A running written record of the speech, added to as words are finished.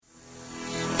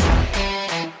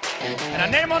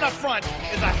name on the front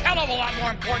is a hell of a lot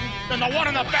more important than the one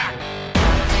on the back.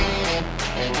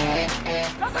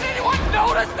 Doesn't anyone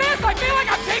notice this? I feel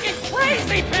like I'm taking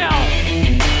crazy pills.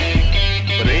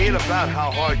 But it ain't about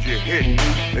how hard you hit.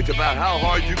 It's about how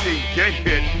hard you can get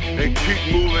hit and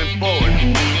keep moving forward.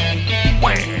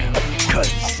 Wham!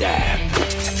 Kazap!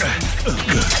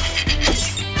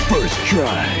 First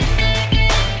try.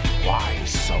 Why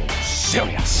so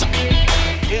serious?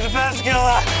 He's a fast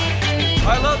killer.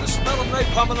 I love the smell of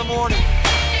napalm in the morning.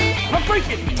 I'm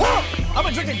freaking pumped! I've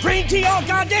been drinking green tea all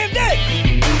goddamn day!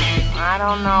 I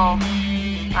don't know.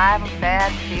 I have a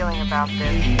bad feeling about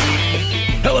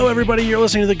this. Hello, everybody. You're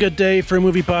listening to The Good Day for a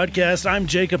Movie Podcast. I'm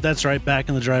Jacob. That's right, back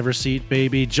in the driver's seat,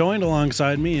 baby. Joined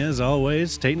alongside me, as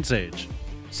always, Tate and Sage.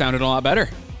 Sounded a lot better.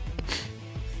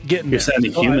 You're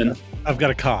sounding human. I've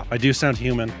got a cough. I do sound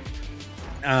human.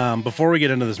 Before we get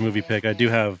into this movie pick, I do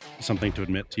have something to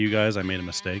admit to you guys. I made a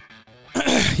mistake.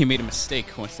 You made a mistake.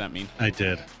 What's that mean? I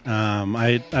did.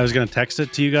 I was going to text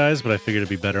it to you guys, but I figured it'd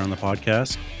be better on the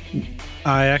podcast.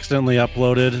 I accidentally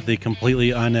uploaded the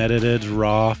completely unedited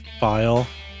raw file.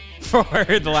 For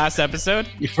the last episode?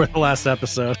 For the last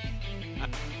episode.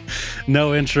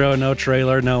 No intro, no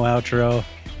trailer, no outro.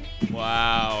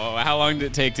 Wow. How long did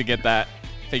it take to get that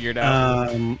figured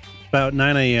out? About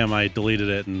 9 a.m. I deleted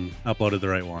it and uploaded the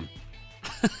right one.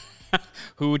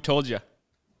 Who told you?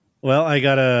 Well, I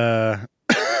got a...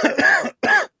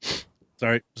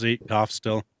 Sorry, see, cough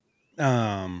still.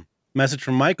 Message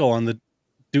from Michael on the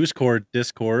Discord,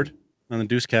 on the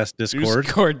Deucecast Discord.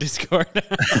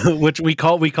 Which we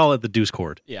call it the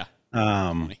Discord. Yeah.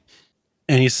 And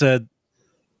he said,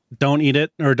 don't eat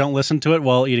it or don't listen to it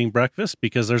while eating breakfast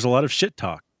because there's a lot of shit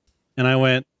talk. And I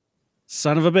went,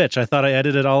 son of a bitch, I thought I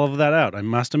edited all of that out. I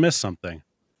must have missed something.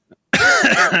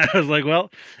 I was like, well,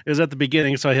 it was at the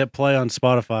beginning, so I hit play on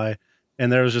Spotify,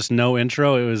 and there was just no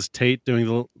intro. It was Tate doing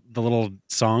the little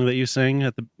song that you sing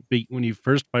at the when you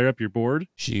first fire up your board.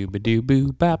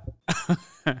 Shoo-ba-doo-boo bop.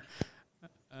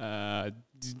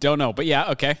 Don't know, but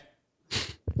yeah, okay.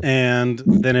 And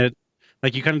then it,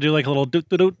 like, you kind of do like a little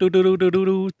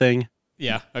do-do-do-do-do-do-do thing.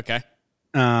 Yeah, okay.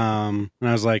 And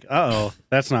I was like, uh-oh,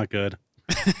 that's not good.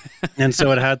 And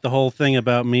so it had the whole thing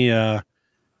about me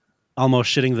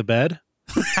almost shitting the bed.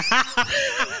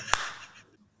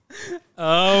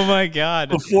 Oh my God.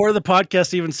 Before the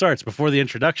podcast even starts, before the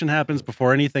introduction happens,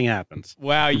 before anything happens.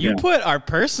 Wow, you put our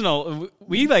personal,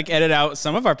 we like edit out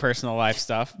some of our personal life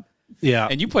stuff. Yeah.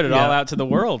 And you put it all out to the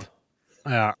world.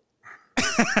 Yeah.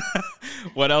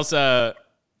 What else?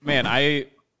 Man, I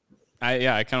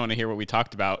kind of want to hear what we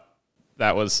talked about.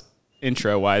 That was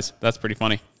intro wise. That's pretty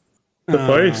funny. The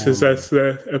funniest is that's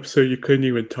the episode you couldn't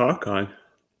even talk on.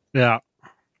 Yeah.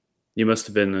 You must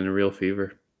have been in a real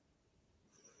fever.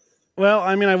 Well,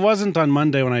 I mean, I wasn't on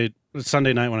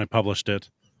Sunday night when I published it.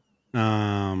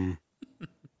 Yeah,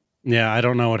 I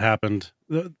don't know what happened.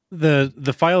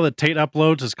 The file that Tate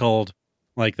uploads is called,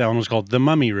 like, that one was called The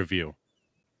Mummy Review.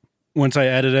 Once I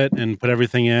edit it and put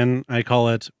everything in, I call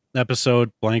it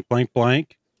episode blank, blank,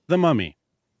 blank, The Mummy.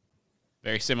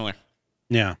 Very similar.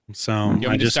 Yeah, so you want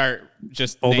I me just to start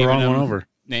just pulled the wrong one over.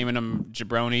 Naming them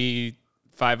Jabroni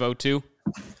 502?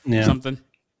 Yeah. Something?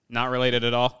 Not related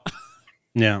at all?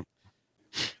 Yeah.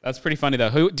 That's pretty funny,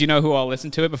 though. Do you know who all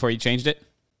listened to it before you changed it?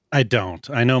 I don't.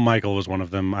 I know Michael was one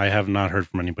of them. I have not heard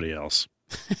from anybody else.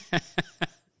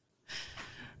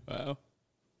 Wow.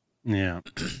 Yeah.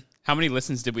 How many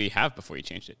listens did we have before you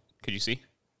changed it? Could you see?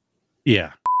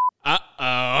 Yeah.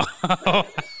 Uh-oh.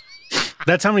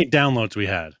 That's how many downloads we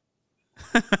had.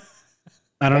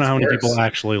 I don't know how many people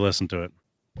actually listen to it.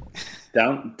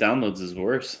 Downloads is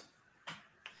worse.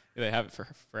 They have it for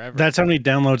forever. That's how many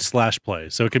downloads / play.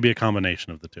 So it could be a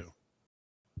combination of the two.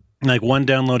 Like one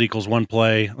download equals one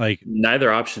play. Like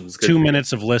neither option is good. 2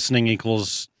 minutes of listening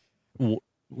equals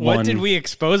What did we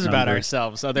expose number. about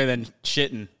ourselves other than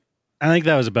shitting? I think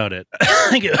that was about it. I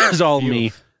think it was all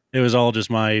me. It was all just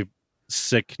my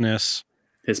sickness.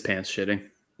 His pants shitting.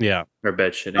 Yeah. Or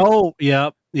bed shitting. Oh,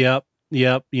 yep.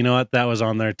 You know what? That was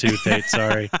on there too, Tate.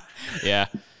 Sorry. Yeah.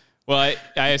 Well,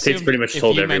 I assume Tate's pretty much if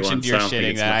told you everyone, mentioned so you're I don't think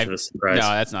shitting it's that much of a surprise. No,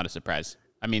 that's not a surprise.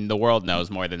 I mean, the world knows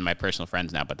more than my personal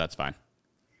friends now, but that's fine.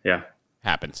 Yeah.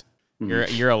 Happens.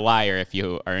 Mm-hmm. You're a liar if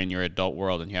you are in your adult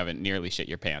world and you haven't nearly shit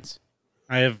your pants.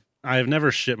 I have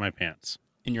never shit my pants.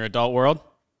 In your adult world?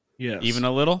 Yes. Even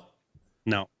a little?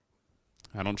 No.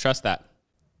 I don't trust that.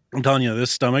 I'm telling you,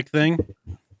 this stomach thing,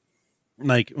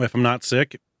 like if I'm not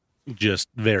sick, just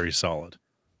very solid.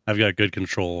 I've got good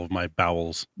control of my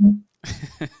bowels.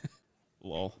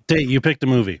 Lol. Tate, you picked a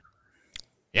movie.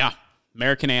 Yeah.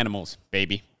 American Animals,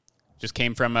 baby. Just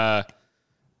came from a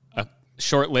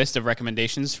short list of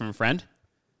recommendations from a friend.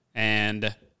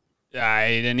 And I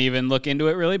didn't even look into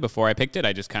it really before I picked it.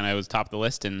 I just kind of was top of the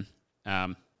list and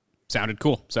sounded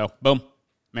cool. So, boom,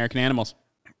 American Animals.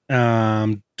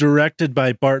 Directed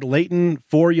by Bart Layton,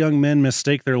 4 young men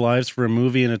mistake their lives for a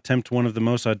movie and attempt one of the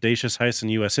most audacious heists in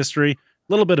U.S. history. A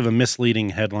little bit of a misleading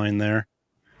headline there.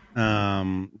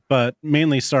 But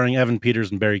mainly starring Evan Peters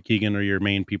and Barry Keoghan are your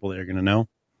main people that you're going to know.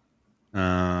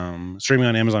 Streaming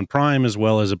on Amazon Prime, as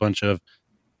well as a bunch of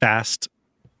fast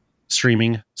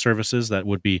streaming services that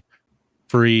would be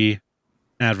free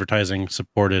advertising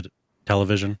supported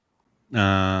television.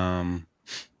 Hour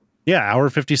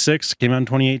 56 came out in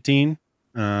 2018.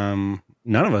 None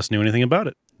of us knew anything about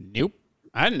it. Nope.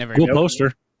 I never cool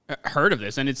poster. Heard of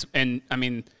this. And I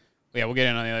mean, yeah, we'll get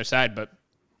in on the other side, but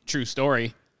true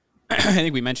story. I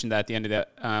think we mentioned that at the end of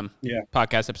that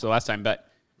podcast episode last time, but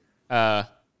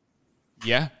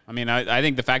yeah, I mean, I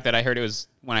think the fact that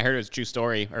when I heard it was true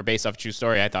story or based off true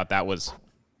story, I thought that was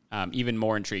even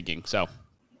more intriguing. So,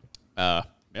 yeah.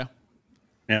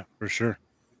 Yeah, for sure.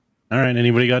 All right.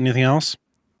 Anybody got anything else?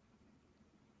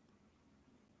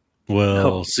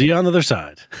 We'll see you on the other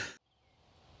side.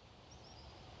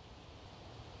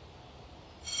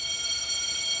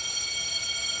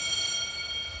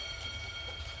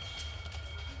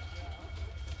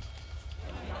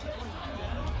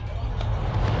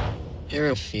 You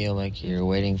ever feel like you're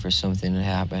waiting for something to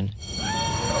happen?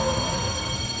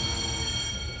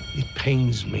 It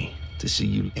pains me to see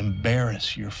you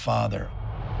embarrass your father.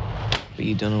 But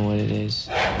you don't know what it is.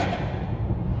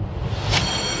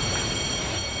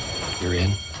 You're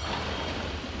in,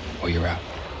 or you're out.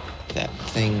 That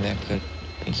thing that could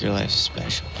make your life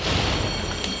special.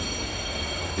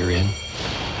 You're in,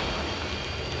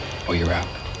 or you're out.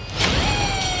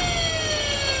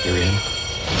 You're in,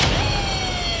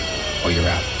 or you're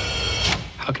out.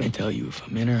 How can I tell you if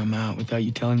I'm in or I'm out without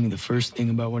you telling me the first thing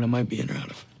about what I might be in or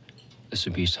out of? This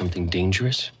would be something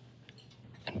dangerous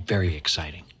and very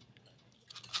exciting.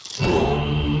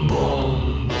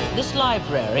 This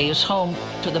library is home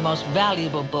to the most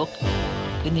valuable book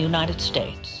in the United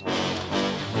States.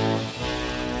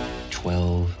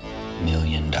 $12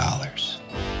 million.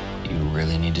 You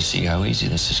really need to see how easy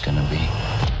this is gonna be.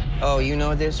 Oh, you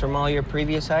know this from all your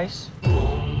previous heists?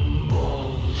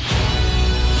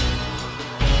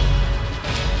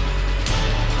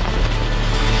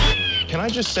 Can I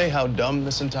just say how dumb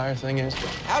this entire thing is?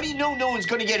 How do you know no one's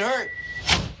gonna get hurt?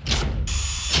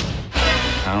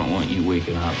 I don't want you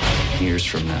waking up years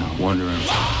from now wondering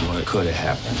what could have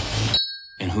happened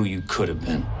and who you could have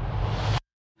been.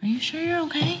 Are you sure you're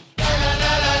okay? Come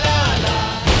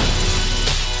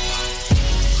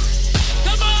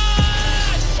on!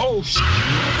 Oh, shit.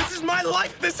 This is my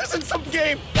life. This isn't some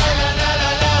game.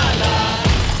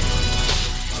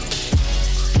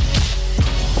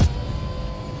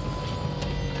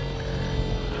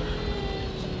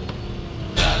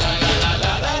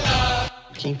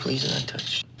 Can you please not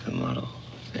touch the model?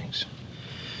 Thanks.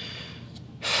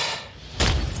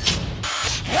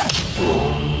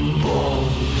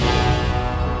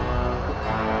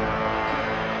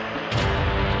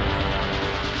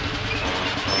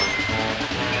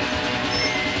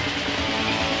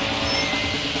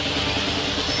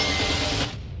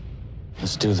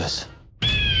 Let's do this.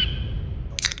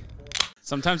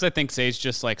 Sometimes I think Sage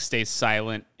just like stays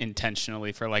silent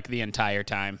intentionally for like the entire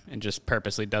time and just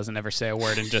purposely doesn't ever say a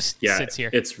word and just sits here.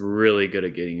 It's really good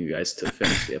at getting you guys to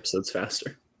finish the episodes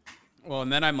faster. Well,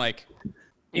 and then I'm like,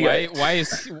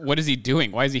 what is he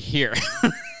doing? Why is he here?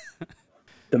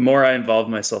 The more I involve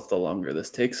myself, the longer this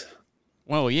takes.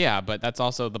 Well, yeah, but that's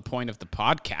also the point of the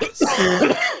podcast.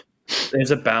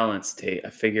 There's a balance, Tate. I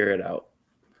figure it out.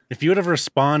 If you would have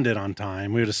responded on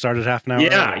time, we would have started half an hour.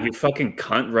 Yeah, early. you fucking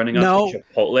cunt running up to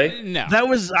Chipotle. No. I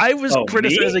was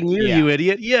criticizing you, you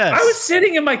idiot. Yes. I was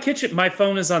sitting in my kitchen. My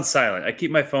phone is on silent. I keep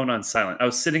my phone on silent. I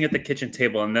was sitting at the kitchen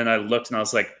table, and then I looked, and I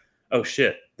was like, oh,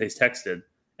 shit, they texted.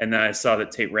 And then I saw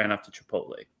that Tate ran up to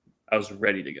Chipotle. I was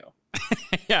ready to go.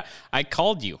 Yeah, I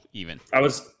called you even. I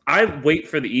wait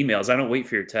for the emails. I don't wait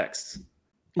for your texts.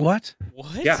 What?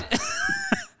 Yeah.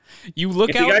 You look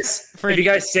if you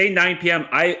guys say 9 p.m.,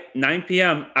 9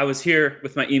 p.m., I was here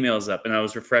with my emails up, and I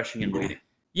was refreshing and waiting.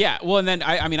 Yeah, well, and then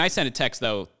I sent a text,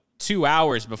 though, 2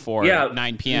 hours before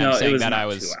 9 p.m. saying that I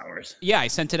was 2 hours. Yeah, I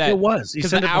sent it at... It was.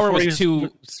 Because the hour was 2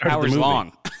 hours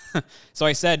long. So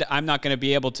I said I'm not going to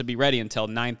be able to be ready until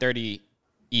 9:30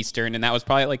 Eastern, and that was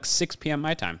probably at like 6 p.m.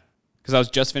 my time because I was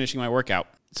just finishing my workout.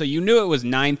 So you knew it was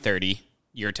 9:30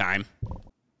 your time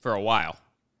for a while.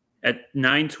 At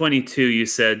 9:22, you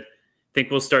said, think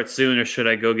we'll start soon, or should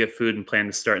I go get food and plan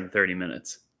to start in 30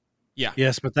 minutes? Yeah.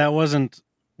 Yes, but that wasn't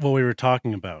what we were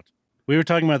talking about. We were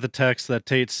talking about the text that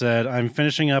Tate said, I'm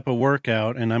finishing up a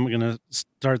workout and I'm going to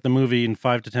start the movie in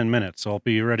 5 to 10 minutes. So I'll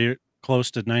be ready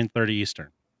close to 9:30 Eastern.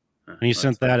 And he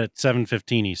sent that at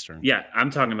 7:15 Eastern. Yeah, I'm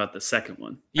talking about the second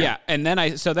one. Yeah, and then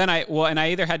I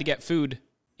either had to get food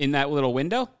in that little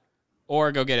window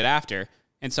or go get it after.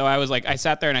 And so I was like, I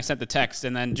sat there and I sent the text,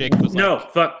 and then Jake was like,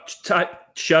 "No,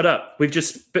 shut up. We've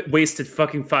just wasted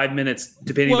fucking 5 minutes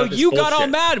debating about this you bullshit. got all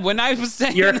mad when I was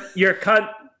saying you're a cunt.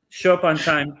 Show up on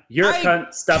time. You're a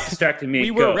cunt. Stop distracting me.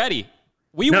 We were ready.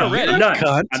 We were ready. I'm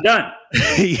done. I'm done.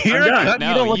 You're I'm done. a cunt.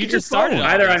 No, you just started.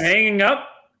 Either I'm hanging up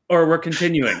or we're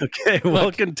continuing. Okay,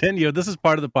 we'll continue. This is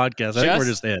part of the podcast. I think we're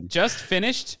just in. Just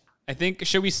finished. I think,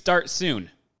 should we start soon?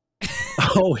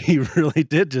 Oh, he really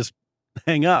did just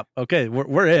hang up. Okay,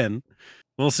 we're in.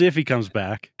 We'll see if he comes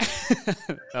back. That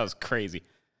was crazy.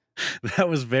 That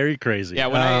was very crazy. Yeah,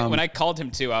 when I called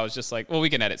him too, I was just like, well, we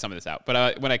can edit some of this out.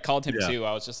 But when I called him too,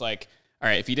 I was just like, all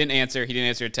right, if he didn't answer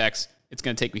a text, it's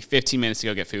going to take me 15 minutes to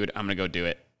go get food. I'm going to go do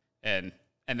it. And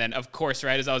then, of course,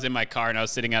 right as I was in my car and I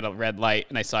was sitting at a red light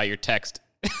and I saw your text,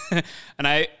 and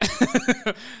I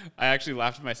actually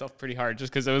laughed at myself pretty hard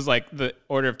just because it was like the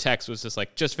order of text was just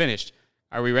like, just finished.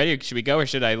 Are we ready? Should we go or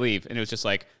should I leave? And it was just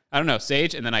like, I don't know,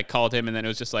 Sage. And then I called him and then it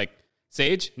was just like,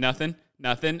 Sage, nothing.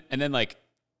 And then like,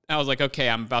 I was like, okay,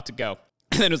 I'm about to go.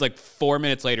 And then it was like 4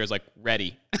 minutes later, it was like,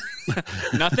 ready.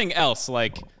 Nothing else.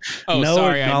 Like, oh, no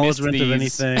sorry, I missed acknowledgement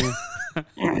these. of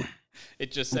anything.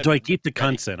 It just said, do I keep the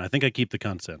cunts in? I think I keep the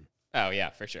cunts in. Oh,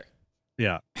 yeah, for sure.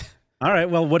 Yeah. All right.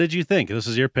 Well, what did you think? This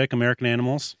is your pick, American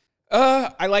Animals?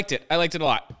 I liked it. I liked it a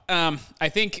lot. I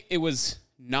think it was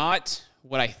not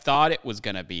what I thought it was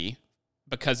going to be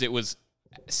because it was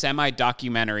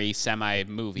semi-documentary,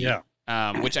 semi-movie.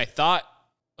 Yeah. Which I thought,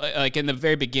 like in the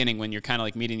very beginning when you're kind of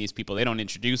like meeting these people, they don't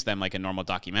introduce them like a normal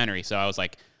documentary. So I was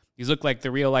like, these look like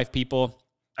the real life people.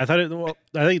 I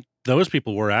think those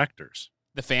people were actors.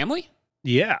 The family?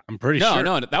 Yeah, I'm pretty sure.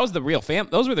 No, that was the real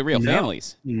those were the real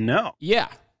families. No. Yeah.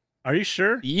 Are you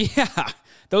sure? Yeah.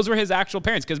 Those were his actual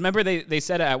parents. Because remember, they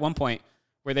said it at one point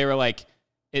where they were like,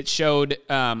 it showed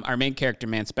our main character,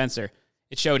 man, Spencer.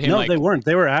 It showed him. No, like, they weren't.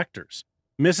 They were actors.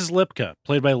 Mrs. Lipka,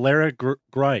 played by Lara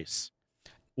Grice.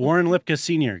 Warren Lipka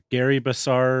Sr., Gary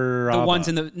Basaraba. The ones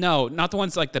not the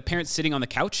ones like the parents sitting on the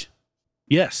couch.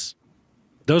 Yes.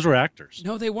 Those were actors.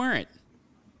 No, they weren't.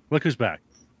 Look who's back.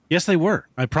 Yes, they were.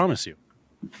 I promise you.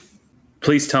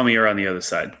 Please tell me you're on the other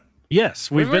side.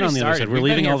 Yes, we've been on the other side. We're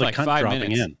leaving all the like cunt 5 dropping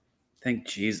minutes. in. Thank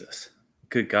Jesus.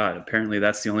 Good God. Apparently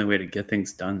that's the only way to get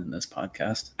things done in this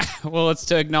podcast. Well, it's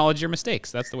to acknowledge your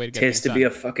mistakes. That's the way to get things Taste to done. be a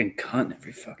fucking cunt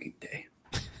every fucking day.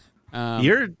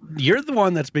 You're the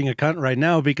one that's being a cunt right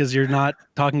now because you're not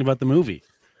talking about the movie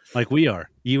like we are.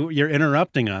 You're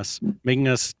interrupting us, making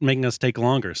us take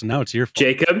longer. So now it's your fault.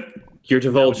 Jacob, you're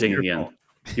divulging again.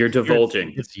 You're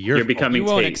divulging. It's your You're fault. becoming You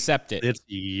won't Tate. accept it. It's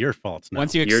your fault now.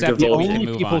 Once you You're accept it, The you divulging. can only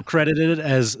move people on. credited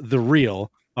as the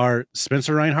real are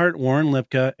Spencer Reinhardt, Warren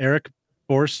Lipka, Eric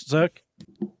Borsuk,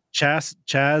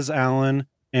 Chaz Allen,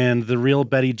 and the real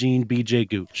Betty Jean B.J.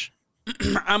 Gooch.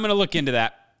 I'm gonna look into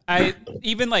that.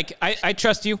 I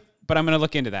trust you, but I'm gonna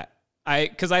look into that. I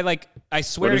swear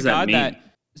What to does that God mean?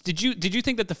 that did you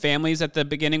think that the families at the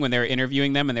beginning when they were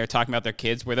interviewing them and they were talking about their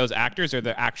kids were those actors or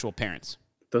their actual parents?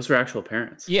 Those were actual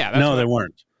parents. Yeah, No, they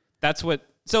weren't. That's what.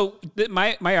 So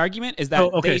my argument is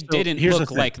that they didn't here's the look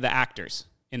thing. like the actors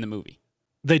in the movie.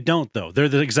 They don't, though. They're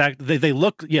the exact. They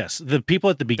look. Yes, the people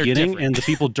at the beginning different. and the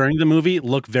people during the movie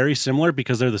look very similar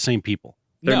because they're the same people.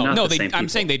 They're not the I'm same people.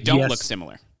 saying they don't Yes. look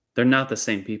similar. They're not the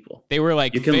same people. They were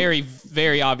like You can- very,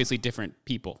 very obviously different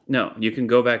people. No, you can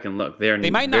go back and look. They are They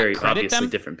might not very credit obviously them.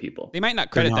 different people. They might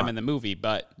not credit They're them not. in the movie,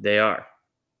 but They are.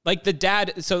 like the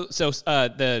dad. So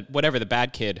the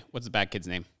bad kid. What's the bad kid's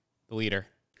name? The leader.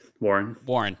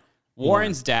 Warren.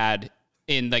 Warren's dad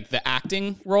in like the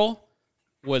acting role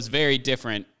was very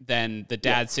different than the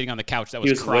dad sitting on the couch that He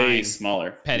was, was crying, way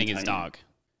smaller. petting and his tiny. dog.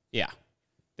 Yeah,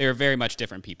 they were very much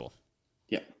different people.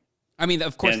 Yeah. I mean,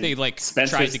 of course And they like tried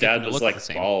Spencer's to get them dad to was look like the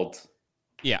same. bald.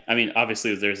 Yeah, I mean,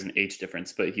 obviously there's an age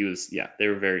difference, but he was, they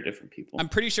were very different people. I'm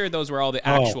pretty sure those were all the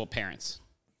Oh. actual parents.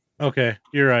 Okay,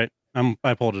 you're right.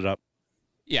 I pulled it up.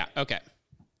 Yeah, okay.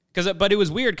 But it was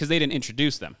weird because they didn't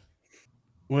introduce them.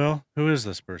 Well, who is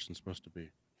this person supposed to be?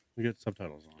 We get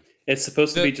subtitles on. It's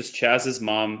supposed to be just Chaz's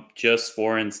mom, just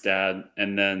Warren's dad,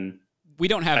 and then We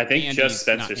don't have. I think Andy's, just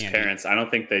not Spencer's Andy, parents. I don't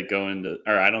think they go into,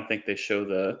 or I don't think they show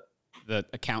the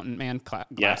accountant man, yeah.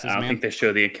 glasses I don't man. think they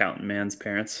show the accountant man's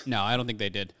parents. No, I don't think they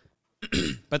did.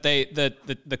 But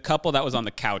the couple that was on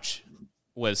the couch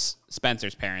was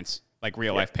Spencer's parents, like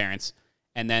real life parents.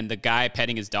 And then the guy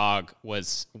petting his dog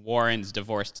was Warren's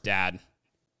divorced dad.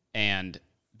 And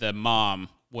the mom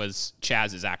was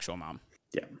Chaz's actual mom.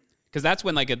 Yeah. Because that's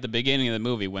when, like, at the beginning of the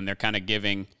movie, when they're kind of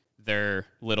giving their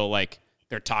little, like,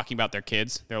 they're talking about their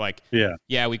kids. They're like,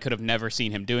 yeah, we could have never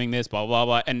seen him doing this, blah, blah,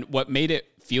 blah. And what made it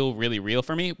feel really real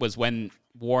for me was when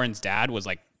Warren's dad was,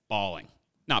 like, bawling.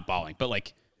 Not bawling, but,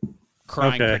 like,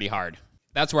 crying pretty hard.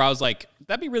 That's where I was like,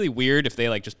 that'd be really weird if they,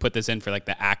 like, just put this in for, like,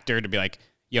 the actor to be like,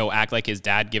 yo, act like his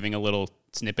dad, giving a little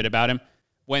snippet about him.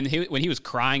 When he was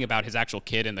crying about his actual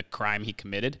kid and the crime he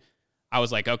committed, I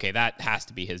was like, okay, that has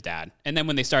to be his dad. And then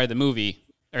when they started the movie,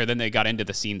 or then they got into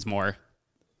the scenes more,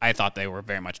 I thought they were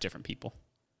very much different people.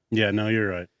 Yeah, no, you're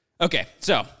right. Okay,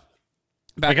 so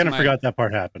I kind of forgot that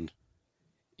part happened.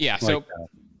 Yeah, so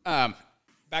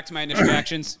back to my initial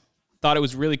reactions. Thought it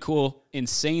was really cool,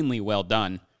 insanely well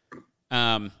done.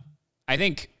 I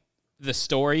think the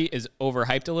story is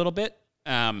overhyped a little bit,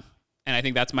 and I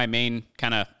think that's my main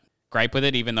kind of gripe with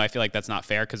it, even though I feel like that's not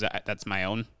fair because that's my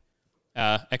own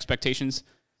expectations.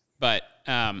 But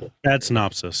bad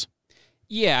synopsis.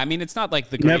 Yeah, I mean, it's not like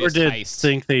the greatest Never did heist.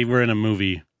 think they were in a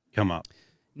movie come up.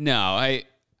 No,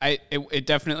 it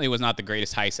definitely was not the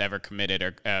greatest heist ever committed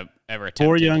or ever attempted.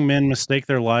 4 young men mistake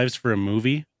their lives for a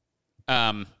movie.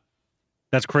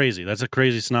 That's crazy. That's a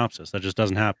crazy synopsis. That just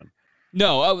doesn't happen.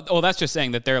 No, that's just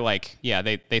saying that they're like, yeah,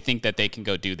 they think that they can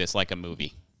go do this like a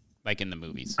movie, like in the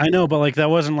movies. I know, but like that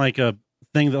wasn't like a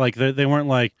thing that like they weren't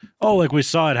like, oh, like we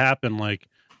saw it happen. Like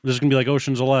this is gonna be like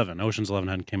Ocean's 11. Ocean's 11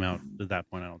 hadn't came out at that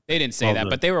point. They didn't say that,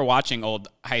 but they were watching old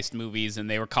heist movies and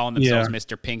they were calling themselves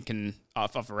Mr. Pink and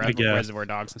off of Reservoir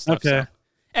Dogs and stuff. Okay.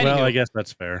 So. Well, I guess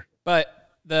that's fair. But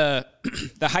the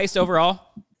heist overall,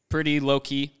 pretty low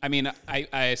key. I mean, I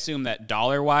assume that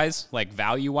dollar wise, like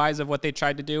value wise of what they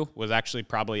tried to do was actually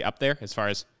probably up there as far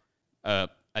as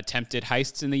attempted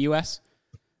heists in the U.S.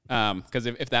 Because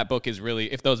if that book is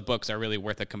really, if those books are really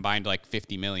worth a combined like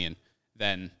 $50 million,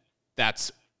 then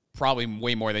that's probably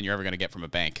way more than you're ever going to get from a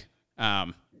bank.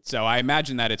 So I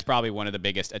imagine that it's probably one of the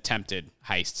biggest attempted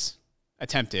heists.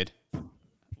 Attempted, a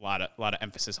lot of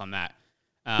emphasis on that.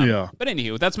 But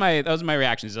anywho, that was my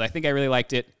reactions. I think I really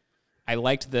liked it. I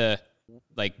liked the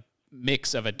like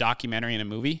mix of a documentary and a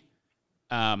movie.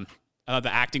 I thought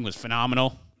the acting was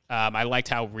phenomenal. I liked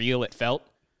how real it felt.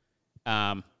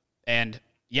 And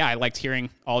yeah, I liked hearing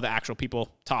all the actual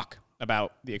people talk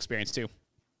about the experience too.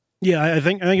 Yeah, I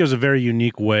think it was a very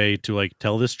unique way to like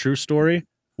tell this true story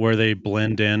where they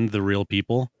blend in the real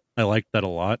people. I liked that a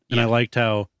lot. And I liked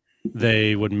how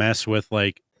they would mess with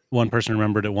like one person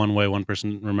remembered it one way, one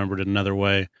person remembered it another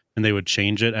way, and they would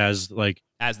change it as the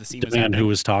scene was happening. Who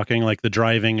was talking, like the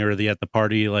driving or the at the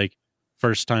party, like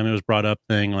first time it was brought up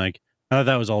thing. Like I thought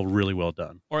that was all really well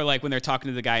done. Or like when they're talking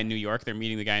to the guy in New York, they're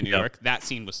meeting the guy in New York. That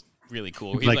scene was really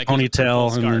cool. He's like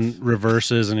ponytail and then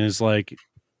reverses and is like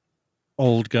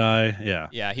old guy. Yeah.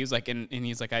 Yeah. He was like, and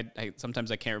he's like, I sometimes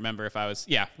I can't remember if I was,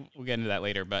 we'll get into that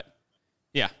later, but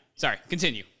yeah, sorry,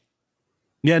 continue.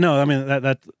 Yeah, no, I mean,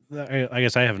 I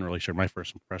guess I haven't really shared my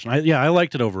first impression. I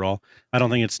liked it overall. I don't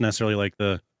think it's necessarily like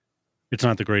it's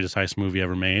not the greatest heist movie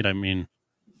ever made. I mean,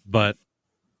 but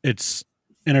it's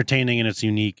entertaining and it's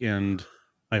unique and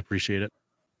I appreciate it.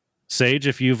 Sage,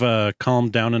 if you've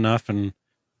calmed down enough and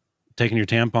taken your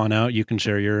tampon out, you can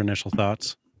share your initial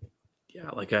thoughts. Yeah,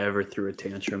 like I ever threw a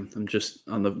tantrum. I'm just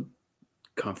on the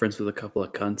conference with a couple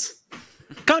of cunts.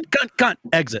 Cunt,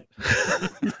 exit.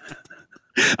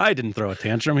 I didn't throw a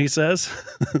tantrum, he says.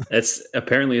 It's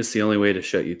the only way to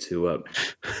shut you two up.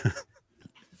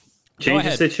 Change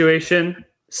a situation,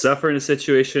 suffer in a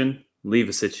situation, leave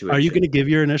a situation. Are you going to give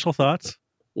your initial thoughts?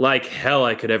 Like hell,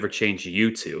 I could ever change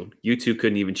you two. You two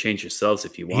couldn't even change yourselves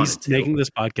if you wanted to. He's making this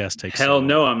podcast take hell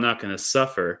no, I'm not going to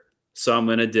suffer. So I'm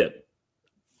going to dip.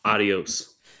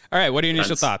 Adios. All right, what are your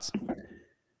initial thoughts?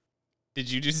 Did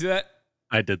you just do that?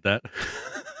 I did that.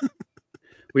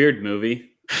 Weird movie.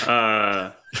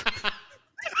 I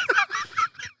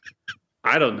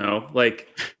don't know. Like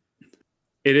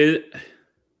it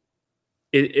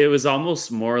was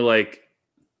almost more like,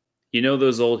 you know,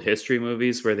 those old history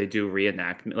movies where they do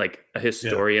reenactment, like a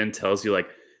historian tells you like,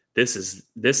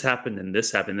 this happened and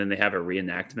this happened. And then they have a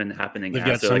reenactment happening. They've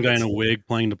got some guy in a wig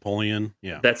playing Napoleon.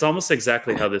 Yeah. That's almost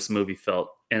exactly how this movie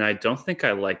felt. And I don't think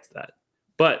I liked that.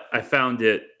 But I found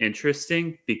it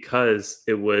interesting because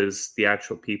it was the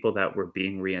actual people that were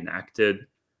being reenacted,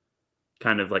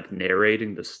 kind of like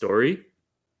narrating the story.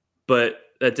 But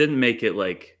that didn't make it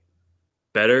like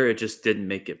better. It just didn't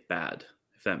make it bad,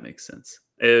 if that makes sense.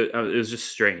 It was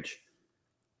just strange.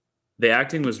 The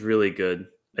acting was really good.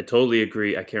 I totally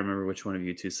agree. I can't remember which one of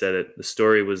you two said it. The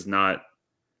story was not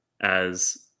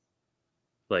as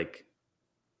like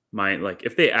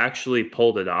if they actually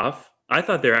pulled it off, I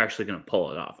thought they were actually going to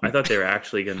pull it off. I thought they were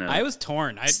actually going to. I was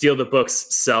torn. Steal the books,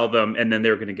 sell them, and then they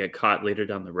were going to get caught later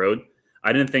down the road.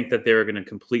 I didn't think that they were going to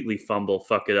completely fumble,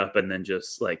 fuck it up, and then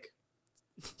just like,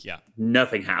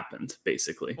 nothing happened.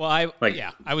 Basically, well,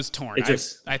 I was torn.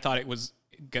 I thought it was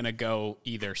going to go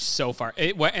either so far.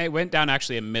 It went down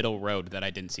actually a middle road that I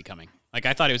didn't see coming. Like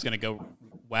I thought it was going to go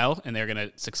well, and they're going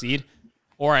to succeed,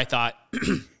 or I thought.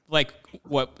 Like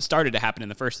what started to happen in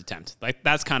the first attempt. Like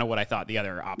that's kind of what I thought the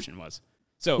other option was.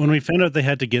 So when we found out they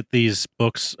had to get these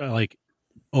books like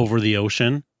over the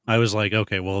ocean, I was like,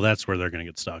 okay, well that's where they're going to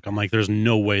get stuck. I'm like, there's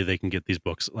no way they can get these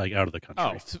books like out of the country.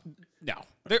 Oh no,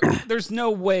 there's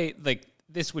no way. Like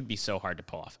this would be so hard to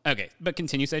pull off. Okay, but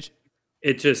continue, Sage.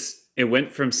 It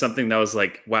went from something that was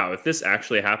like, wow, if this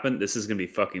actually happened, this is going to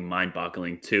be fucking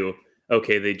mind-boggling. To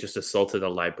okay, they just assaulted a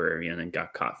librarian and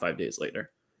got caught 5 days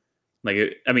later. Like,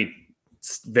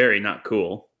 it's very not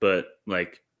cool, but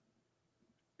like,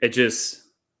 it just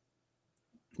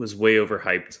was way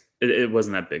overhyped. It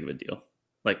wasn't that big of a deal,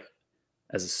 like,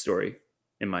 as a story,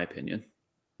 in my opinion.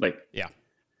 Like, yeah,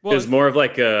 it was more of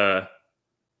like a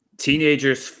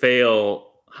teenagers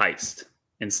fail heist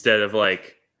instead of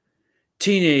like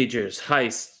teenagers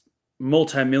heist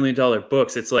multi-million-dollar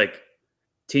books. It's like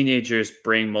teenagers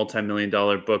bring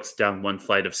multi-million-dollar books down one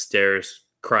flight of stairs,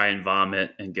 cry and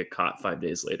vomit, and get caught 5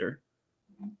 days later.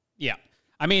 Yeah.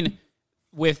 I mean,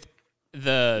 with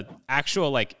the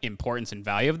actual like importance and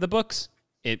value of the books,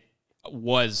 it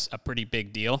was a pretty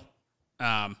big deal.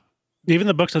 Even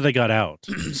the books that they got out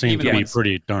seem to be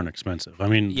pretty darn expensive. I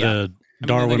mean, the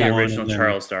Darwin one, original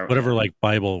Charles Darwin, whatever like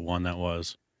Bible one that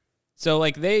was. So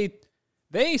like they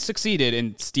succeeded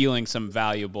in stealing some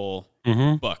valuable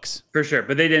books for sure,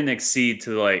 but they didn't succeed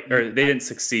to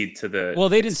the. Well,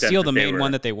 they didn't steal the main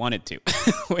one that they wanted to,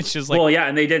 which is like, well, yeah,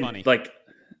 and they didn't funny. Like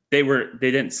they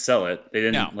didn't sell it. They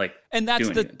didn't and that's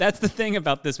the thing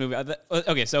about this movie.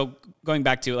 Okay, so going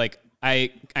back to like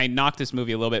I knocked this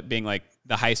movie a little bit, being like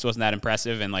the heist wasn't that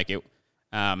impressive and like it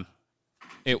was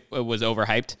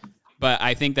overhyped, but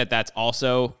I think that's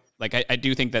also like I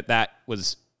do think that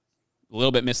was a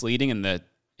little bit misleading in the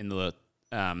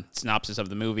synopsis of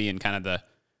the movie and kind of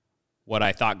what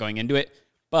I thought going into it.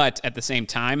 But at the same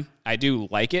time, I do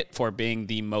like it for being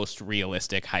the most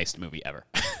realistic heist movie ever.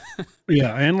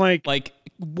 Yeah, and like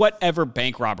whatever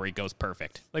bank robbery goes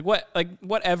perfect.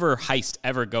 Whatever heist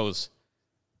ever goes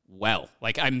well.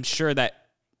 Like I'm sure that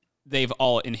they've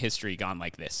all in history gone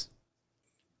like this.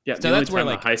 Yeah, so that's where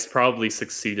like a heist probably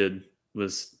succeeded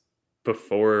was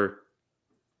before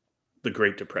the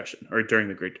Great Depression or during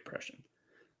the Great Depression.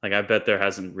 Like I bet there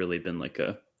hasn't really been like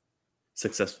a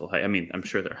successful heist. I mean, I'm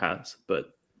sure there has,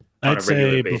 but on I'd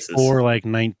say before like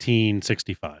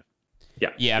 1965.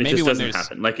 Yeah, it maybe just doesn't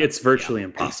happen. Like it's virtually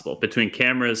impossible between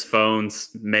cameras, phones,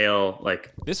 mail.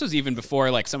 Like this was even before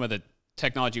like some of the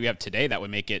technology we have today that would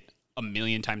make it a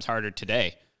million times harder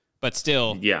today. But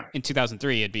still, in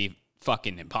 2003, it'd be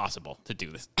fucking impossible to do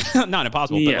this. Not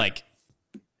impossible, but like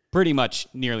pretty much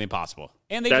nearly impoble.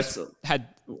 And they just had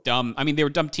they were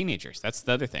dumb teenagers. That's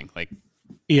the other thing. Like,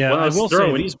 yeah, I will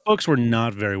say these books were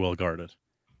not very well guarded.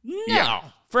 No,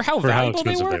 for how valuable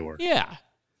they were. Yeah.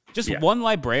 Just one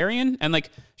librarian, and like,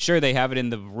 sure, they have it in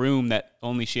the room that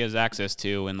only she has access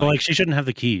to, and like she shouldn't have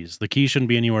the keys. The keys shouldn't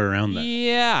be anywhere around that.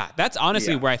 Yeah, that's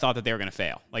honestly where I thought that they were going to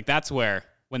fail. Like that's where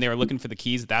when they were looking for the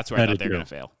keys, that's where I thought they were going to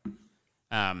fail.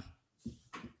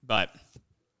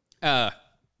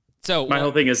 So my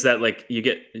whole thing is that like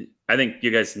I think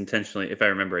you guys intentionally, if I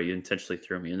remember, you intentionally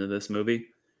threw me into this movie,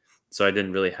 so I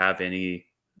didn't really have any.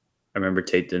 I remember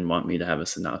Tate didn't want me to have a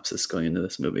synopsis going into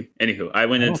this movie. Anywho, I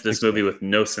went into this movie with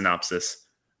no synopsis,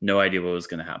 no idea what was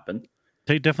going to happen.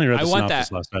 Tate definitely read the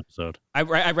synopsis last episode.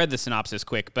 I read the synopsis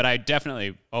quick, but I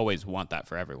definitely always want that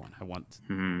for everyone. I want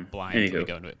blind to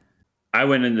go into it. I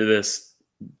went into this,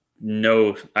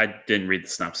 I didn't read the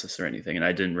synopsis or anything, and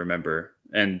I didn't remember.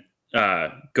 And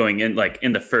going in, like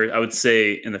in the first, I would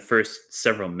say in the first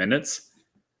several minutes,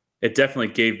 it definitely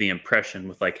gave the impression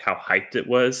with like how hyped it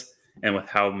was, and with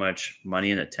how much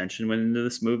money and attention went into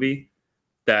this movie,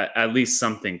 that at least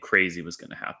something crazy was going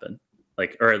to happen.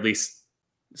 Like, or at least,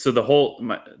 so the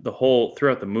whole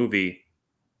throughout the movie,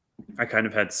 I kind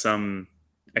of had some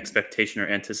expectation or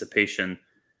anticipation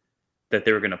that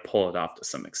they were going to pull it off to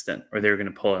some extent, or they were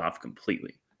going to pull it off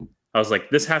completely. I was like,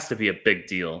 this has to be a big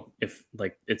deal. If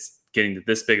like it's getting to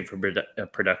this big of a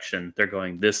production, they're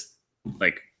going this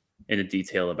like into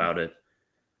detail about it.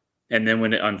 And then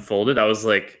when it unfolded, I was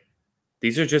like,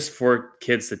 these are just 4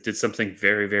 kids that did something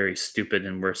very, very stupid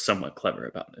and were somewhat clever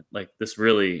about it. Like this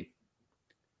really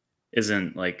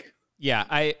isn't like. Yeah,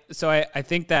 I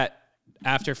think that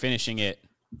after finishing it,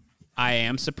 I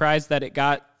am surprised that it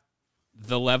got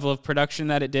the level of production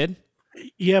that it did.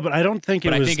 Yeah, but I don't think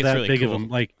it was it's that really big cool. of a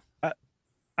like.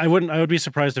 I would be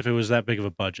surprised if it was that big of a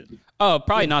budget. Oh,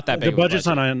 probably not that big. The budget's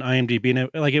on IMDb, and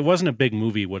it wasn't a big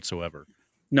movie whatsoever.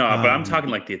 No, but I'm talking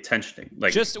like the attention,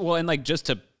 like just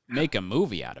to make a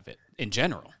movie out of it in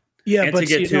general. Yeah, and but to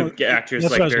get two actors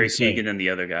like Barry Keoghan and the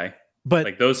other guy. But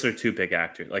like those are two big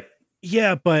actors. Like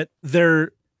yeah, but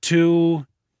they're two.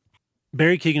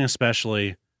 Barry Keoghan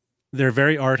especially. They're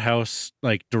very art house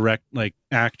like direct like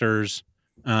actors.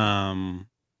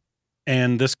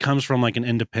 And this comes from like an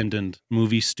independent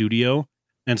movie studio.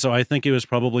 And so I think it was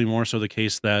probably more so the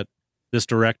case that this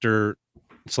director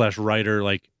 / writer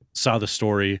like saw the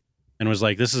story and was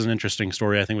like, this is an interesting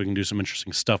story. I think we can do some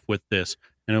interesting stuff with this.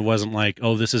 And it wasn't like,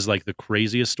 oh, this is like the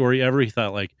craziest story ever. He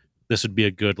thought like this would be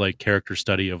a good like character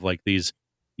study of like these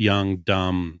young,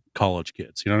 dumb college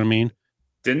kids. You know what I mean?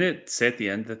 Didn't it say at the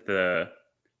end that the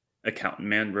accountant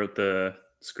man wrote the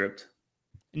script?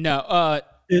 No,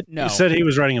 It no. said he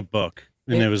was writing a book,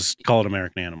 and it was called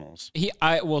American Animals.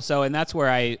 And that's where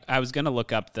I was gonna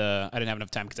look up I didn't have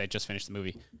enough time because I just finished the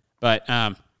movie, but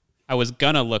I was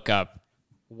gonna look up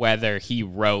whether he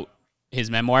wrote his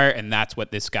memoir, and that's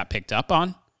what this got picked up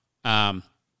on,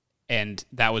 and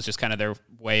that was just kind of their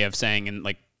way of saying in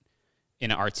an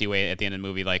artsy way at the end of the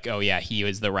movie, like, oh yeah, he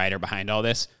was the writer behind all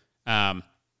this.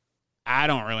 I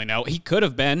don't really know. He could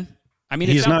have been. I mean,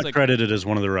 he's not credited as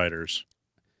one of the writers.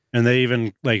 And they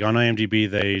even like on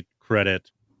IMDb they credit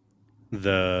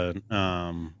the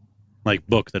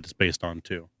book that it's based on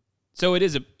too. So it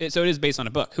is based on a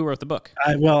book. Who wrote the book?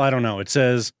 I don't know. It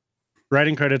says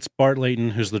writing credits Bart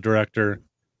Layton, who's the director.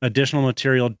 Additional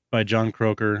material by John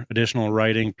Croker. Additional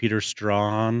writing Peter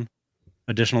Strahan.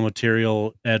 Additional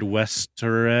material Ed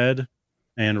Westered,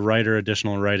 and writer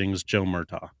additional writings Joe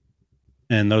Murtaugh.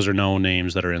 And those are no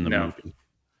names that are in the movie.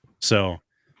 So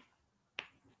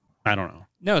I don't know.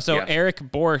 No, so Eric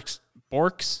Borsick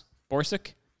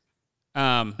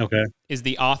is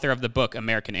the author of the book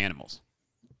American Animals.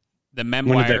 The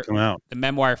memoir. When did that come out? The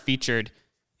memoir featured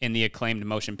in the acclaimed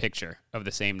motion picture of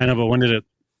the same name. I know, but when did it?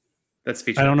 That's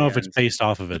featured. I don't know if it's based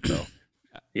off of it though.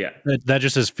 Yeah, that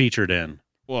just is featured in.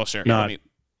 Well, sure. Not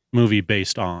movie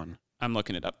based on. I'm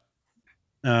looking it up.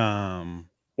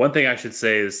 One thing I should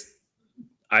say is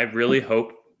I really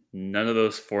hope none of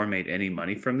those four made any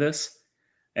money from this,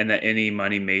 and that any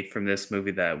money made from this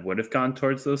movie that would have gone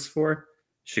towards those four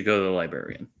should go to the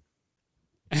librarian.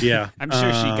 Yeah. I'm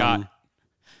sure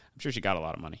she got a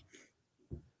lot of money.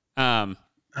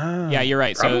 Yeah, you're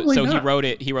right. So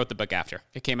he wrote the book after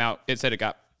it came out. It said it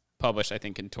got published, I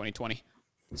think, in 2020.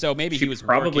 So maybe he was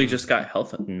probably just got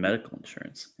health and medical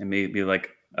insurance and maybe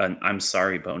like an I'm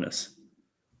sorry bonus.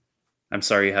 I'm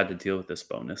sorry you had to deal with this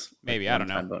bonus. Maybe, I don't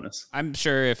know. Bonus. I'm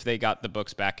sure if they got the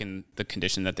books back in the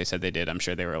condition that they said they did, I'm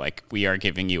sure they were like, we are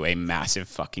giving you a massive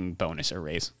fucking bonus or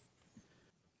raise.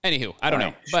 Anywho, I don't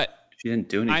know. But she didn't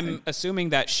do anything. I'm assuming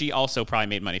that she also probably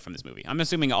made money from this movie. I'm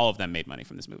assuming all of them made money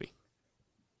from this movie.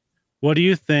 What do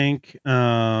you think?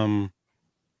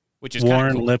 Which is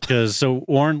Warren cool. Lipka's. So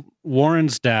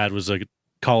Warren's dad was a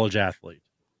college athlete.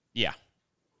 Yeah.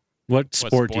 What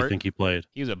sport do you think he played?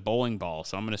 He was a bowling ball,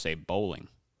 so I'm going to say bowling.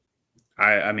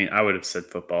 I mean, I would have said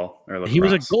football or lacrosse. He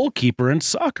was a goalkeeper in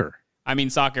soccer. I mean,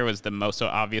 soccer was the most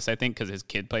obvious, I think, because his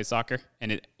kid plays soccer.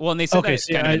 And they said that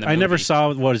see, kind of in the I never movie.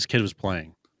 saw what his kid was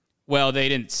playing. Well, they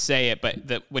didn't say it,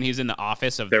 but when he was in the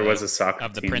office of was a soccer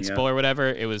of the team, principal or whatever,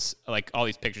 it was like all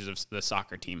these pictures of the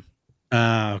soccer team.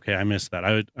 Okay, I missed that.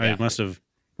 I must have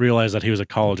realized that he was a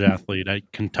college athlete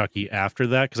at Kentucky after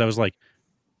that because I was like,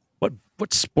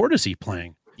 what sport is he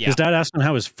playing? Yeah. His dad asked him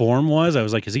how his form was. I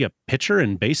was like, is he a pitcher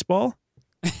in baseball?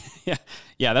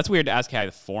 Yeah, that's weird to ask how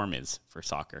the form is for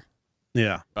soccer.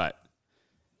 Yeah. But,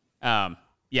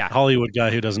 yeah. Hollywood guy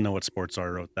who doesn't know what sports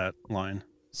are wrote that line.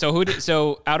 So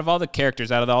so out of all the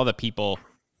characters, out of all the people,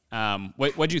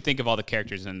 what do you think of all the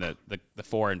characters and the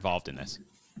four involved in this?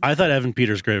 I thought Evan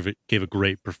Peters gave a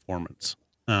great performance.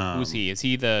 Who's he? Is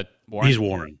he the Warren? He's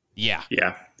Warren. Yeah.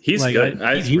 Yeah. He's good.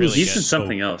 He's in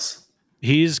something else.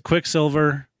 He's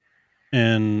Quicksilver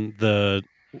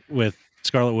with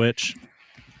Scarlet Witch.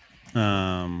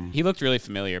 He looked really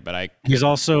familiar, but he's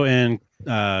also in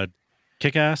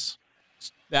Kick-Ass.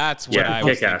 That's what I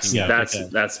was thinking. Yeah,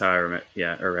 that's how I remember.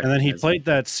 Yeah, and then he played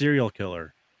that serial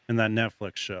killer in that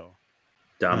Netflix show.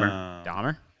 Dahmer.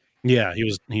 Dahmer? Yeah,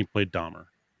 he played Dahmer.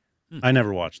 I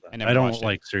never watched that. I don't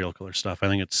like serial killer stuff. I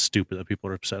think it's stupid that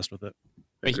people are obsessed with it.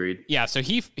 Agreed. Yeah, so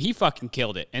he fucking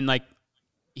killed it, and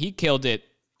he killed it.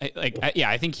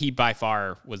 I think he by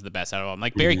far was the best out of all.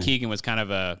 Barry Keoghan was kind of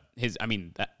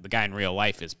the guy in real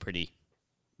life is pretty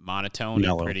monotone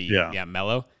Mellow, and pretty yeah.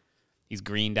 mellow. He's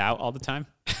greened out all the time.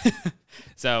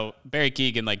 So Barry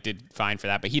Keoghan like did fine for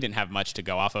that, but he didn't have much to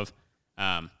go off of.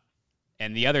 And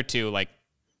the other two like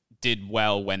did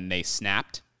well when they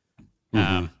snapped.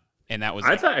 And that was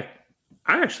I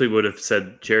actually would have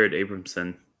said Jared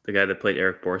Abramson, the guy that played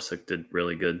Eric Borsuk, did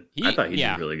really good. I thought he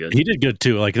did really good. He did good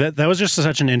too. Like that was just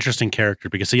such an interesting character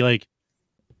because he like,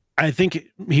 I think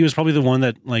he was probably the one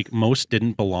that like most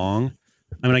didn't belong.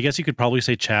 I mean, I guess you could probably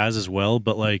say Chaz as well,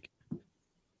 but like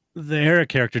the Eric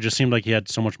character just seemed like he had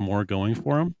so much more going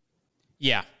for him.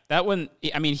 Yeah, that one.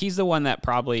 I mean, he's the one that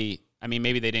probably. I mean,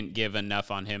 maybe they didn't give enough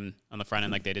on him on the front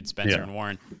end like they did Spencer and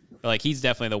Warren, but like he's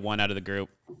definitely the one out of the group.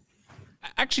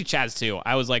 Actually, Chaz too.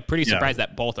 I was like pretty surprised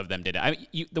that both of them did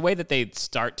it. The way that they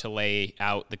start to lay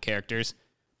out the characters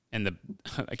and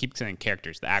I keep saying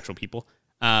characters, the actual people,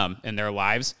 and their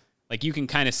lives. Like you can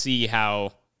kind of see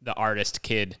how the artist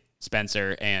kid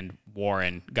Spencer and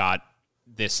Warren got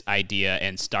this idea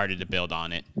and started to build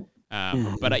on it.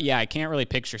 But I can't really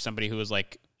picture somebody who was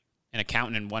like an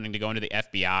accountant and wanting to go into the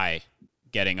FBI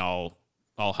getting all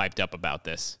hyped up about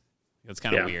this. It's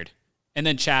kind of weird. And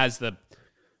then Chaz,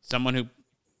 someone who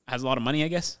has a lot of money, I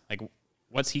guess. Like,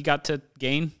 what's he got to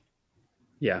gain?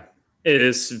 Yeah, it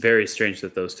is very strange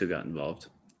that those two got involved.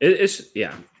 It's.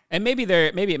 And maybe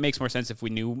it makes more sense if we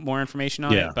knew more information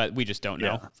on it, but we just don't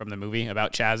know from the movie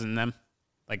about Chaz and them.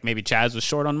 Like maybe Chaz was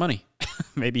short on money.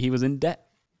 Maybe he was in debt.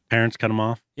 Parents cut him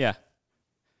off. Yeah.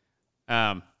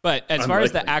 But as far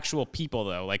as the actual people,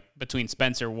 though, like between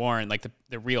Spencer, Warren, like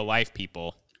the real life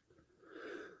people,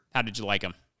 how did you like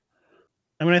them?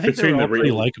 I mean, I think they're all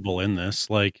pretty likable in this.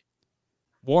 Like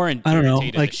Warren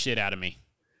irritated the shit out of me.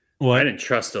 What? I didn't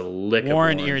trust a lick.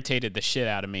 Warren irritated the shit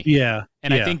out of me. Yeah,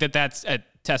 and I think that's a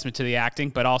testament to the acting,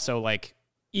 but also like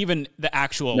even the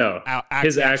actual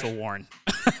actual Warren.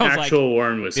 Actual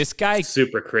Warren was this guy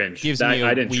super cringe.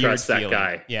 I didn't trust that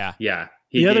guy. Yeah.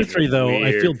 The other three though,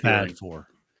 I feel bad for.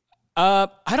 I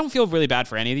don't feel really bad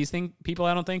for any of these people.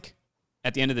 I don't think.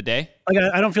 At the end of the day, like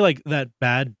I don't feel like that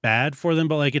bad for them,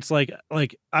 but like it's like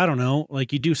I don't know,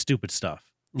 like you do stupid stuff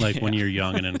like when you're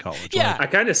young and in college. Yeah, I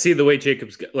kind of see the way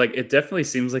Jacob's like. It definitely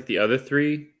seems like the other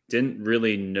three didn't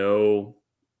really know,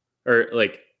 or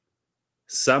like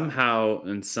somehow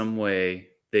in some way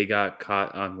they got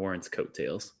caught on Warren's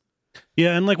coattails.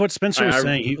 Yeah, and like what Spencer was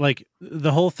saying, he, like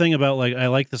the whole thing about like I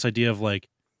like this idea of like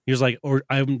he was like, or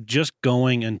I'm just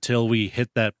going until we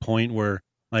hit that point where.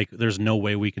 Like, there's no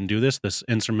way we can do this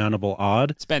insurmountable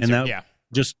odd. Spencer, and that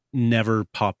just never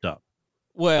popped up.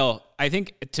 Well, I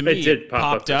think to me it did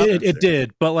pop up. It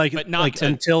did, but not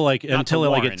until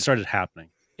it started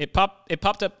happening. It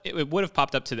popped up. It would have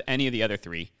popped up to any of the other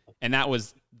three, and that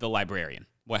was the librarian.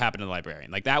 What happened to the librarian?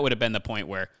 Like that would have been the point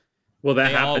where. Well,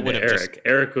 that happened to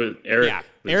Eric.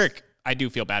 Eric. I do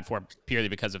feel bad for purely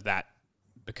because of that,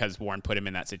 because Warren put him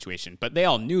in that situation. But they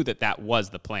all knew that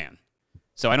was the plan.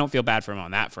 So I don't feel bad for him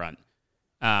on that front.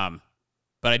 But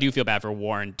I do feel bad for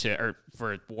Warren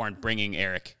bringing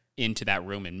Eric into that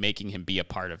room and making him be a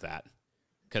part of that.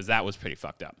 Because that was pretty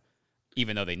fucked up.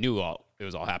 Even though they knew it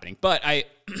was all happening. But I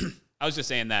was just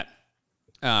saying that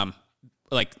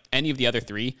like any of the other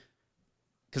three,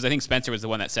 because I think Spencer was the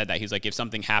one that said that. He was like, if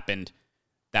something happened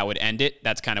that would end it,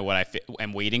 that's kind of what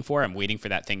I'm waiting for. I'm waiting for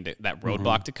that thing, that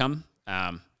roadblock to come.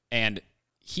 And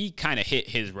he kind of hit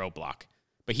his roadblock.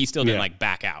 But he still didn't like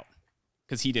back out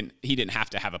because he didn't have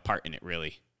to have a part in it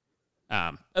really,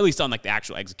 at least on like the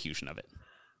actual execution of it.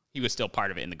 He was still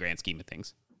part of it in the grand scheme of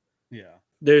things. Yeah,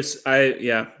 there's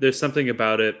something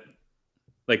about it,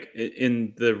 like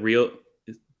in the real,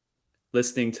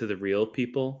 listening to the real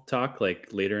people talk like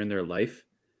later in their life.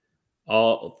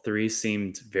 All three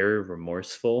seemed very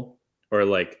remorseful, or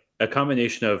like a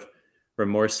combination of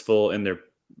remorseful and they're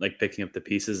like picking up the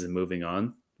pieces and moving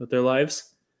on with their lives.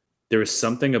 There was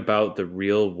something about the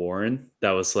real Warren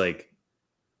that was like,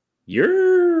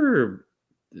 there's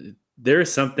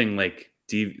something like,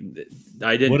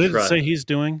 I didn't. What did trust. it say he's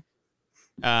doing?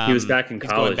 He was back in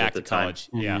college at the time.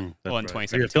 Yeah. Well, in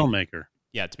 2017. You're a filmmaker.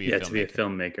 Yeah, to be a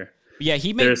filmmaker. Yeah,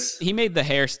 he made the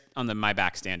hair on my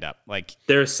back stand up. Like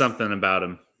there's something about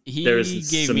him.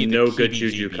 There's some no good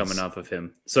juju coming off of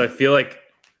him. So I feel like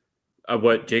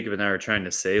what Jacob and I were trying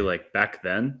to say, like back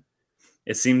then,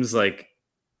 it seems like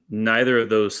neither of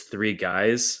those three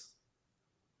guys,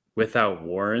 without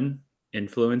Warren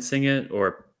influencing it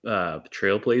or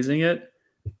trailblazing it,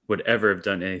 would ever have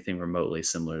done anything remotely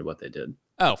similar to what they did.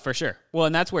 Oh, for sure. Well,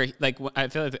 and that's where, like, I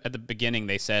feel like at the beginning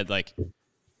they said, like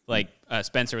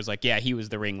Spencer was like, yeah, he was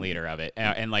the ringleader of it.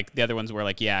 And like the other ones were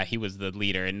like, yeah, he was the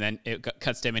leader. And then it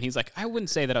cuts to him and he's like, I wouldn't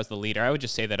say that I was the leader. I would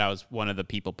just say that I was one of the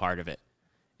people part of it.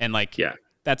 And like,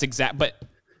 That's exact. But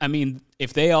I mean,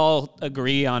 if they all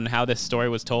agree on how this story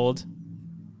was told,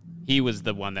 he was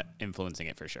the one that influencing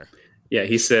it for sure. Yeah,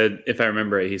 he said, if I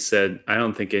remember it, he said, I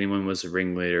don't think anyone was a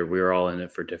ringleader. We were all in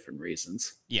it for different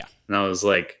reasons. Yeah. And I was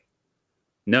like,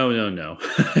 no.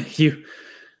 You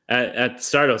at the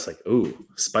start I was like, ooh,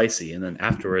 spicy. And then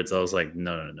afterwards I was like,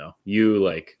 no. You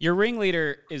like your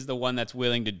ringleader is the one that's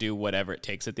willing to do whatever it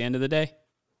takes at the end of the day.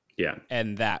 Yeah.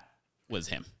 And that was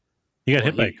him. He got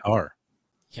hit by a car.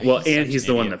 Yeah, well, and he's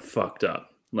the one that fucked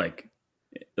up. Like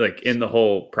in the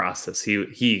whole process,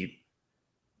 he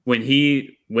when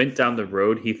he went down the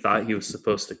road he thought he was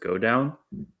supposed to go down,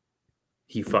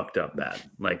 he fucked up bad.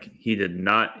 Like he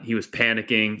was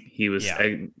panicking, he was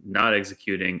not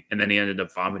executing, and then he ended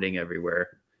up vomiting everywhere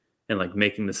and like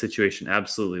making the situation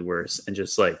absolutely worse, and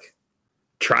just like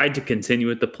tried to continue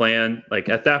with the plan. Like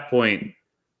at that point,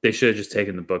 they should have just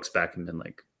taken the books back and been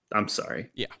like, I'm sorry.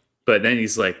 Yeah. But then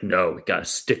he's like, no, we got to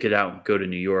stick it out and go to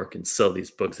New York and sell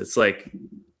these books. It's like,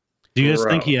 do you guys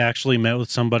think he actually met with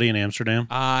somebody in Amsterdam?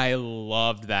 I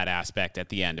loved that aspect at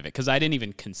the end of it because I didn't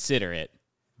even consider it.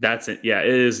 That's it. Yeah, it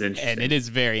is interesting. And it is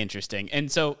very interesting.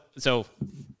 And so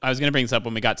I was going to bring this up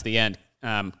when we got to the end,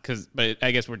 but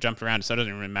I guess we're jumping around, so it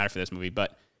doesn't really matter for this movie.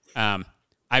 But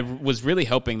I was really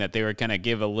hoping that they were going to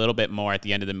give a little bit more at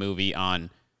the end of the movie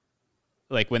on,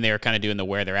 like when they were kind of doing the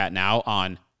where they're at now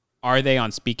on, are they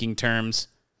on speaking terms?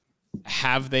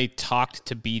 Have they talked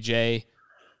to BJ?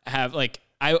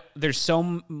 There's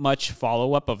so much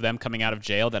follow-up of them coming out of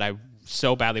jail that I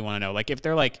so badly want to know. Like, if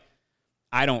they're like,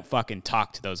 I don't fucking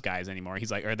talk to those guys anymore.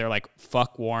 He's like, or they're like,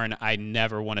 fuck Warren. I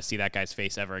never want to see that guy's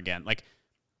face ever again. Like,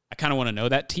 I kind of want to know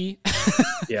that, T.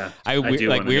 Yeah. I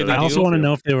also want to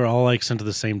know if they were all like sent to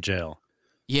the same jail.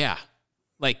 Yeah.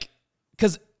 Like,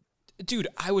 because, dude,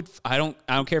 I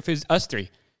don't care if it was us three.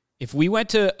 If we went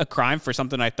to a crime for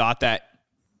something I thought that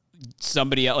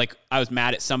somebody else, like I was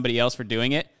mad at somebody else for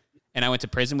doing it, and I went to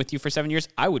prison with you for 7 years,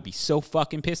 I would be so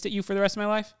fucking pissed at you for the rest of my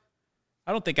life.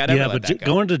 I don't think I'd ever let that go.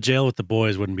 Going to jail with the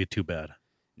boys wouldn't be too bad.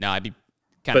 No, I'd be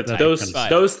kind of. But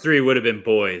those three would have been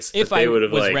boys. If I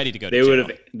was ready to go to jail,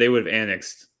 they would have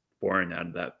annexed Warren out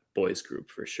of that boys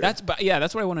group for sure. That's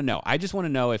what I want to know. I just want to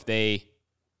know if they,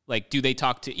 like, do they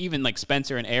talk to even like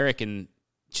Spencer and Eric and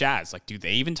Chaz? Like, do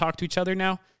they even talk to each other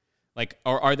now? Like,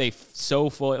 or are they so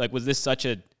full? Like, was this such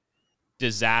a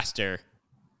disaster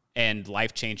and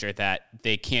life changer that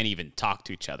they can't even talk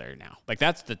to each other now? Like,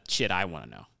 that's the shit I want to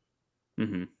know.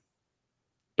 Mm-hmm.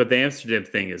 But the Amsterdam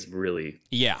thing is really,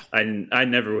 I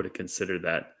never would have considered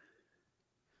that.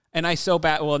 And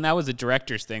and that was a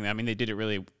director's thing. I mean, they did it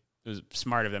really, it was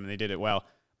smart of them and they did it well.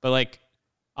 But like,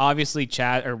 obviously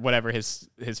Chad or whatever his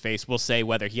face will say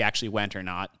whether he actually went or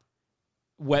not.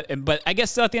 But I guess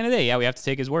still at the end of the day, we have to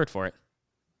take his word for it.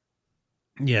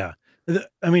 Yeah.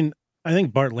 I mean, I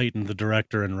think Bart Layton, the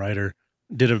director and writer,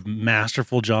 did a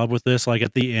masterful job with this. Like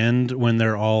at the end when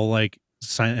they're all like,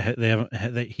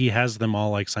 he has them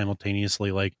all like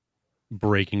simultaneously like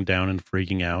breaking down and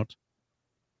freaking out.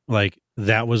 Like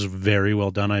that was very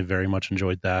well done. I very much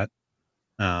enjoyed that.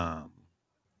 I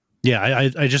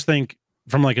just think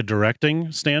from like a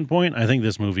directing standpoint, I think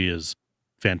this movie is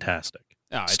fantastic.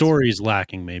 Story's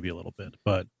lacking maybe a little bit,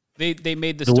 but they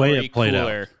made the way story it played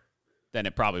cooler out than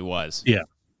it probably was.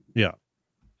 Yeah.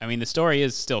 I mean, the story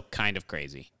is still kind of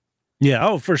crazy. Yeah.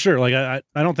 Oh, for sure. Like I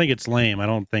don't think it's lame. I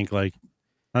don't think like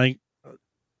I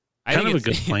think a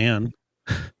good plan.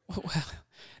 Well,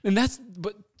 and that's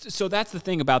the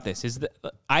thing about this is that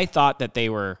I thought that they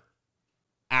were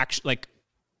actually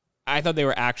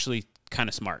kind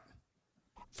of smart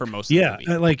for most of the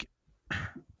movie.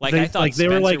 I thought they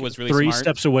were like was really three smart.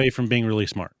 steps away from being really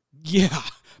smart. Yeah,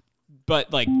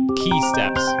 but like key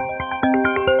steps.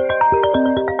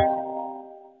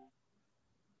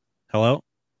 Hello?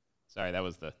 Sorry, that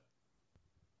was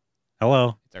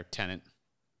Hello? It's our tenant.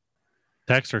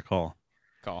 Text or call?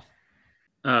 Call.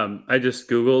 I just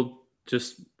Googled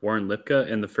just Warren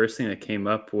Lipka, and the first thing that came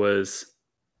up was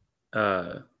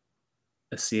a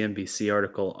CNBC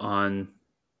article on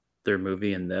their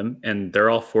movie and them, and they're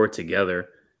all four together.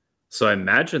 So I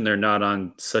imagine they're not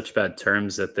on such bad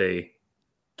terms that they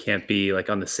can't be like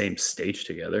on the same stage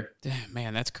together. Damn,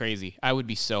 man, that's crazy. I would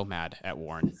be so mad at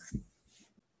Warren.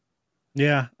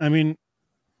 Yeah, I mean,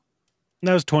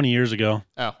 that was 20 years ago.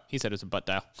 Oh, he said it was a butt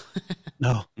dial.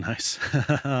 Oh, nice.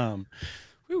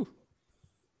 Whew.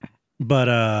 But,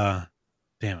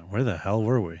 damn it, where the hell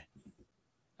were we?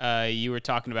 You were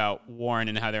talking about Warren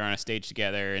and how they're on a stage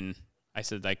together, and I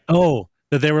said like, oh,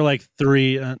 that they were like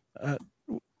three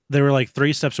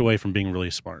steps away from being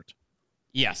really smart.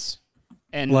 Yes,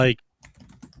 and like,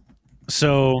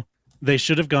 so they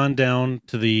should have gone down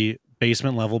to the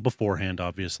basement level beforehand,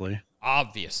 obviously.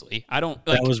 Obviously. I don't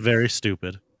like that was very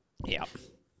stupid. Yeah.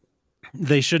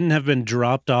 They shouldn't have been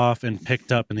dropped off and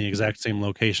picked up in the exact same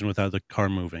location without the car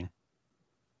moving.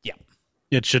 Yeah.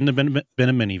 It shouldn't have been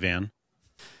a minivan.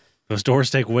 Those doors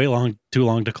take too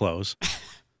long to close.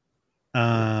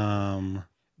 My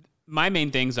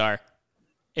main things are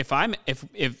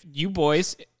if you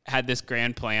boys had this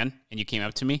grand plan and you came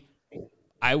up to me,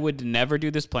 I would never do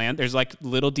this plan. There's like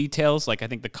little details, like I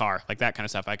think the car, like that kind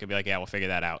of stuff. I could be like, yeah, we'll figure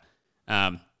that out.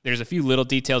 There's a few little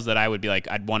details that I would be like,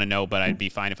 I'd want to know, but I'd be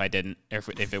fine if I didn't, if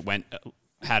it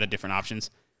had a different options.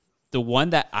 The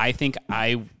one that I think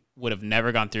I would have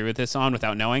never gone through with this on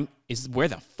without knowing is where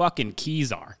the fucking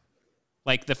keys are.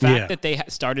 Like the fact that they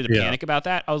started to panic about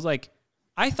that, I was like,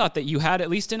 I thought that you had at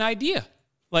least an idea.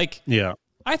 Like,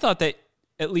 I thought that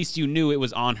at least you knew it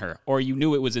was on her or you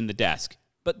knew it was in the desk,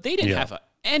 but they didn't have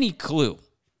any clue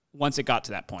once it got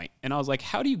to that point. And I was like,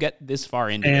 how do you get this far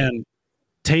into it? And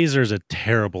taser's a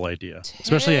terrible idea,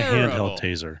 especially a handheld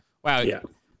taser. Wow. Yeah.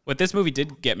 What this movie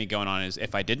did get me going on is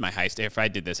if I did my heist, if I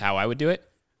did this, how I would do it.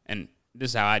 And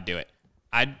this is how I'd do it.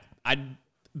 I'd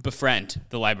befriend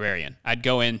the librarian. I'd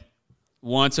go in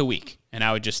once a week and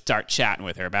I would just start chatting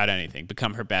with her about anything,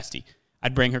 become her bestie.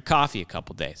 I'd bring her coffee a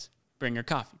couple days. Bring her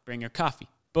coffee.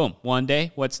 Boom. One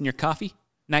day, what's in your coffee?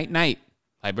 Night.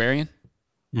 Librarian.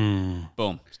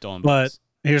 Boom. Stolen books.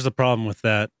 But here's the problem with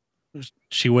that.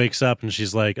 She wakes up and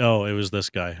she's like, oh, it was this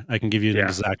guy. I can give you an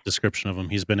exact description of him.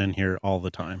 He's been in here all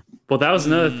the time. Well, that was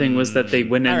another thing was that they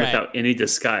went in without any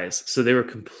disguise. So they were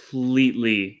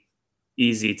completely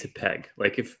easy to peg.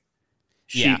 Like if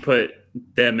she put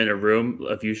them in a room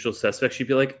of usual suspects, she'd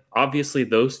be like, obviously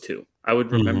those two. I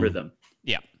would remember them.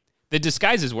 Yeah. The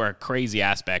disguises were a crazy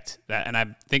aspect, and I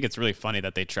think it's really funny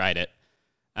that they tried it.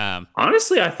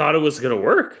 Honestly, I thought it was going to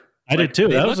work. I did too.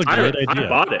 That was a great idea. I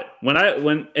bought it.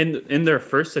 When in their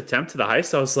first attempt to the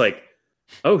heist, I was like,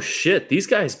 oh shit, these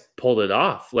guys pulled it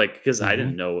off. Like, because I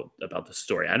didn't know about the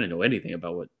story. I didn't know anything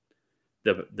about what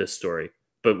the story.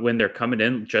 But when they're coming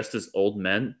in just as old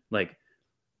men, like,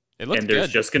 and there's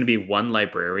just going to be one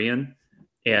librarian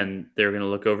and they're going to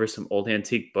look over some old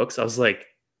antique books. I was like,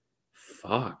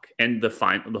 fuck. And the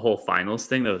whole finals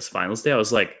thing, that was finals day, I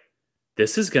was like,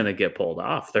 this is going to get pulled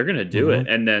off. They're going to do it.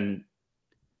 And then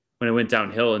when it went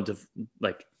downhill and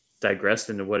like digressed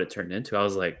into what it turned into, I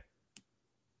was like,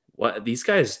 what? These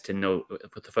guys didn't know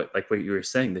what the fuck, like what you were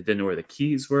saying. They didn't know where the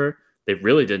keys were. They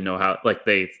really didn't know how, like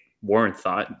Warren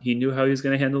thought he knew how he was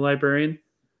going to handle the librarian.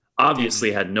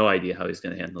 Obviously had no idea how he's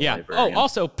going to handle the librarian. Oh,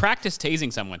 also practice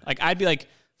tasing someone. Like I'd be like,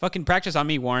 fucking practice on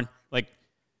me, Warren. Like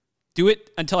do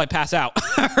it until I pass out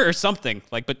or something.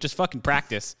 Like, but just fucking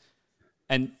practice.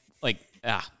 And like,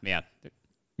 man.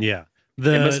 Yeah.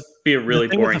 It must be a really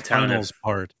boring town. Finals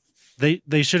part.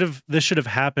 This should have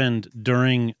happened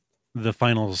during the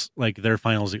finals, like their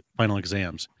final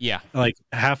exams. Yeah. Like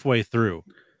halfway through.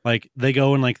 Like they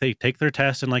go and like they take their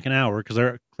test in like an hour because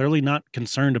they're clearly not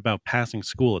concerned about passing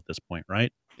school at this point,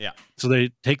 right? Yeah. So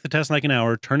they take the test in like an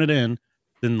hour, turn it in,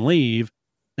 then leave,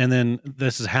 and then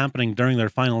this is happening during their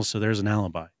finals, so there's an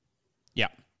alibi. Yeah.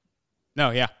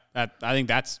 No, yeah. I think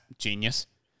that's genius.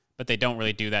 But they don't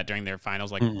really do that during their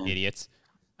finals like idiots.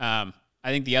 I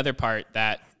think the other part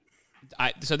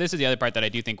so this is the other part that I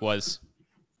do think was,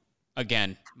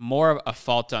 again, more of a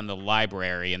fault on the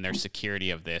library and their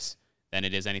security of this than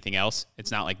it is anything else.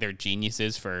 It's not like they're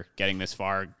geniuses for getting this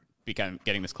far,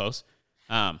 getting this close.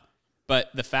 But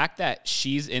the fact that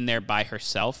she's in there by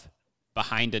herself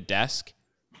behind a desk,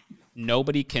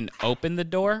 nobody can open the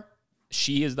door.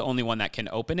 She is the only one that can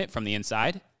open it from the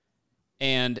inside.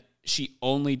 And she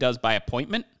only does by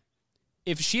appointment.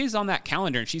 If she is on that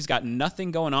calendar and she's got nothing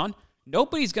going on,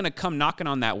 nobody's going to come knocking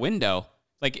on that window.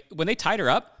 Like when they tied her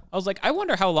up, I was like, I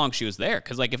wonder how long she was there.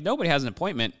 Cause like if nobody has an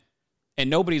appointment and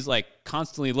nobody's like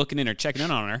constantly looking in or checking in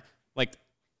on her, like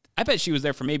I bet she was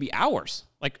there for maybe hours.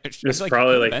 Like it's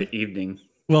probably like the evening.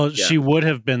 Well, she would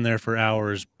have been there for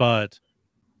hours, but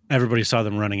everybody saw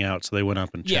them running out, so they went up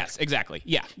and checked. Yes, exactly.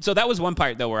 Yeah. So that was one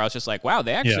part, though, where I was just like, wow,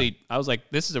 they actually, I was like,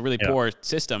 this is a really poor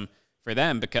system for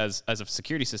them because, as a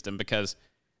security system, because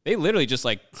they literally just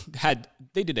like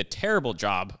they did a terrible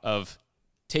job of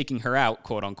taking her out,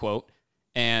 quote unquote,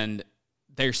 and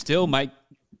they still might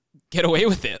get away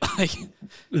with it. Like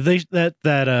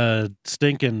that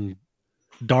stinking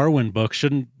Darwin book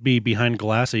shouldn't be behind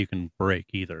glass that you can break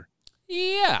either.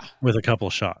 Yeah. With a couple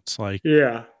shots. Like,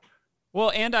 yeah.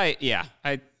 Well, and there's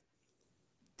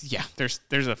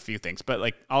a few things, but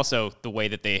like also the way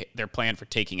that their plan for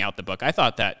taking out the book, I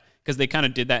thought that because they kind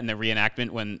of did that in the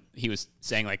reenactment when he was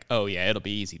saying like, oh yeah, it'll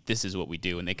be easy. This is what we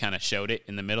do. And they kind of showed it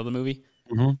in the middle of the movie.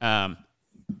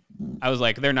 I was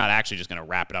like, they're not actually just going to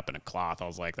wrap it up in a cloth. I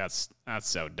was like, that's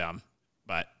so dumb.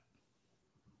 But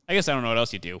I guess I don't know what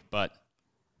else you do, but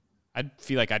I'd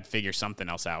feel like I'd figure something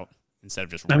else out instead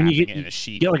of just wrapping it in a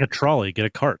sheet. Get like a trolley, get a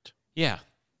cart. Yeah.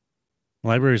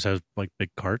 Libraries have like big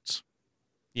carts.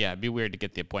 Yeah, it'd be weird to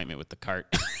get the appointment with the cart.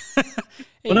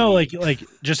 Well, no, like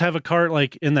just have a cart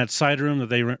like in that side room that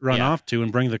they run off to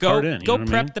and bring the cart in. Go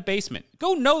prep the basement.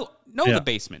 Go know the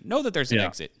basement. Know that there's an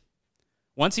exit.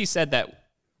 Once he said that,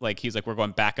 like he's like, we're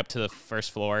going back up to the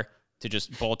first floor to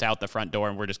just bolt out the front door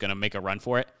and we're just going to make a run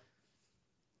for it.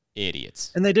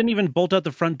 Idiots. And they didn't even bolt out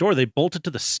the front door. They bolted to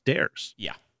the stairs.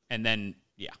 Yeah. And then,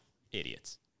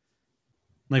 idiots.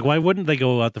 Like, why wouldn't they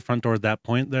go out the front door at that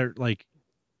point? They're like...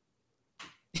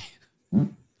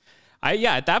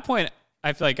 At that point,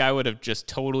 I feel like I would have just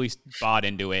totally bought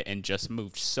into it and just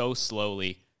moved so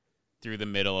slowly through the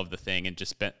middle of the thing and just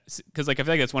spent, because like I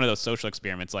feel like it's one of those social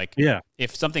experiments. Like,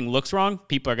 if something looks wrong,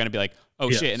 people are going to be like,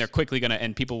 "Oh shit," and they're quickly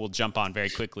and people will jump on very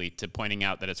quickly to pointing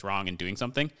out that it's wrong and doing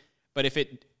something. But if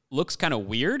it looks kind of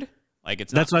weird, like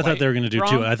it's that's what I thought they were going to do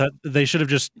too. I thought they should have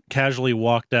just casually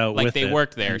walked out, like with they it.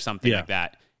 worked there or something like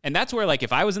that. And that's where, like,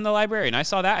 if I was in the library and I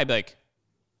saw that, I'd be like,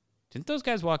 didn't those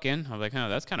guys walk in? I was like, oh,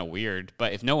 that's kind of weird.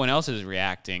 But if no one else is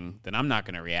reacting, then I'm not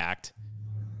going to react.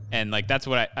 And, like, that's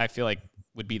what I feel like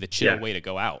would be the chill way to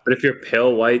go out. But if you're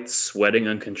pale white, sweating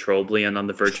uncontrollably, and on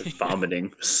the verge of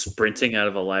vomiting, sprinting out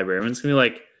of a library, everyone's going to be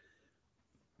like,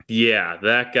 yeah,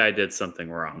 that guy did something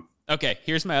wrong. Okay,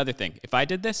 here's my other thing. If I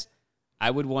did this, I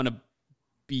would want to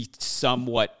be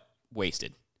somewhat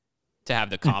wasted to have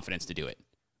the confidence to do it.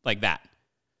 Like that.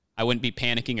 I wouldn't be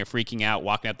panicking or freaking out,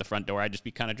 walking out the front door. I'd just be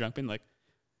kind of drunk and like,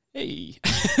 hey,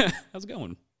 how's it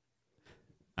going?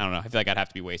 I don't know. I feel like I'd have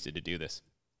to be wasted to do this.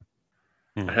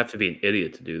 I'd have to be an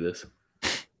idiot to do this.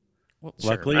 Well,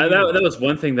 luckily, that was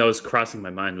one thing that was crossing my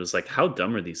mind was like, how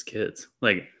dumb are these kids?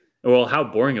 Like, well, how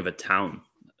boring of a town.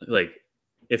 Like,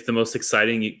 if the most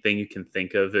exciting thing you can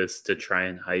think of is to try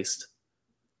and heist,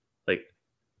 like,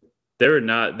 I don't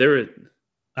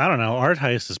know. Art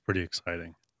heist is pretty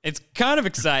exciting. It's kind of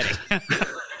exciting.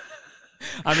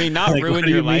 I mean, not like, ruin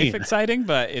your life exciting,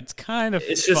 but it's kind of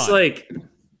It's just fun. like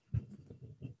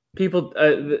people,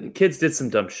 the kids did some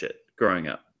dumb shit growing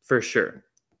up, for sure.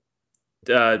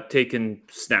 Taking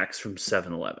snacks from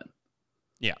 7-Eleven.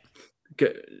 Yeah.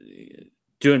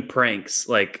 Doing pranks.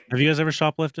 Like, have you guys ever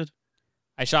shoplifted?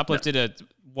 I shoplifted a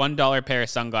 $1 pair of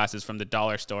sunglasses from the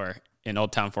dollar store in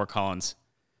Old Town Fort Collins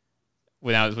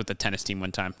when I was with the tennis team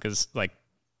one time. Because, like,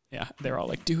 yeah, they were all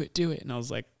like, do it. And I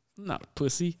was like, I'm not a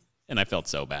pussy. And I felt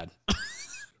so bad.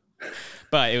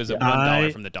 But it was a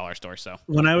 $1 from the dollar store. So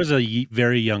when I was a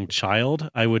very young child,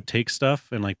 I would take stuff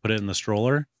and like put it in the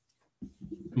stroller.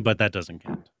 But that doesn't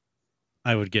count.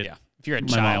 I would get, if you're a my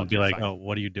child, mom would be like, fine. oh,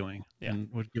 what are you doing? Yeah.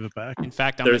 And would give it back. In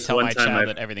fact, I'm going to tell my child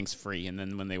that everything's free. And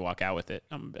then when they walk out with it,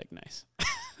 I'm going to be like, nice.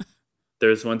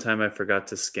 There's one time I forgot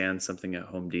to scan something at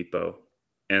Home Depot.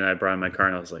 And I brought in my car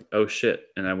and I was like, oh shit.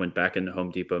 And I went back into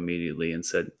Home Depot immediately and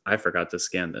said, I forgot to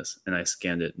scan this. And I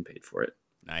scanned it and paid for it.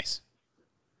 Nice.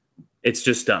 It's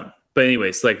just dumb. But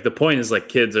anyways, like the point is like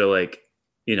kids are like,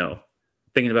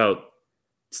 thinking about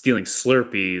stealing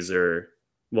Slurpees or,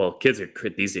 well, kids are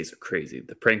these days are crazy.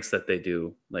 The pranks that they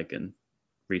do like in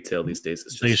retail these days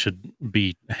is just. They should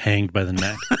be hanged by the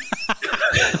neck.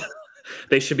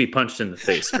 They should be punched in the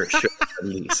face for sure, at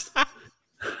least.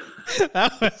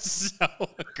 That was so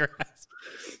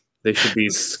aggressive. They should be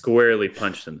squarely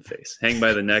punched in the face. Hang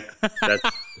by the neck.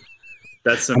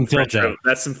 That's some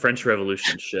French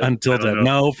Revolution shit. Until then.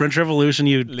 No, French Revolution,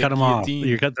 you cut them off.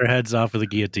 You cut their heads off with a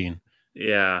guillotine.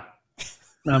 Yeah.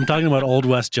 I'm talking about Old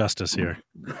West justice here.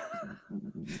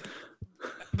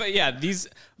 But yeah, these,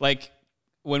 like,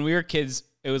 when we were kids,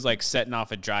 it was like setting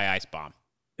off a dry ice bomb.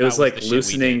 It was like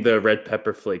loosening the red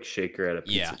pepper flake shaker at a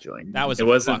pizza joint. That was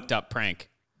a fucked up prank.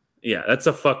 Yeah, that's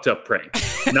a fucked up prank.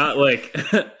 not like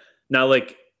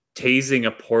tasing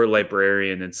a poor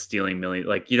librarian and stealing millions.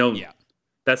 Like,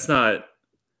 that's not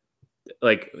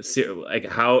like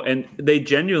how, and they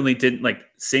genuinely didn't, like,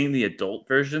 seeing the adult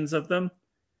versions of them,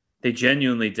 they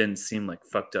genuinely didn't seem like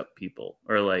fucked up people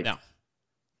or like. No.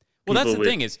 Well, that's the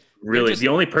thing is really the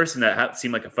only person that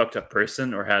seemed like a fucked up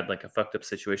person or had like a fucked up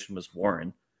situation was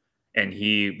Warren. And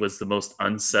he was the most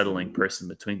unsettling person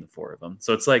between the four of them.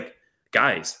 So it's like,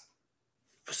 guys,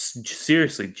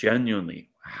 seriously, genuinely,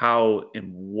 how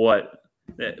and what,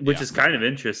 which is kind of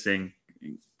interesting.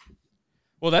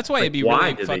 Well, that's why it'd be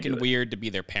really fucking weird to be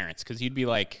their parents, because you'd be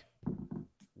like,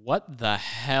 what the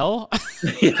hell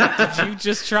did you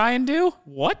just try and do?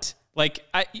 What? Like,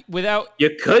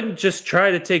 you couldn't just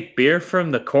try to take beer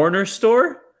from the corner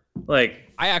store?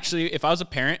 Like, I actually, if I was a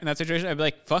parent in that situation, I'd be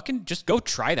like, fucking just go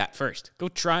try that first. Go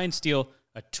try and steal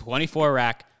a 24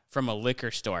 rack from a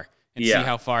liquor store and see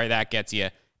how far that gets you.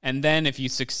 And then if you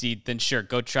succeed, then sure,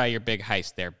 go try your big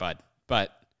heist there, bud.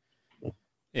 But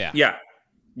yeah. Yeah.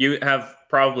 You have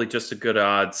probably just as good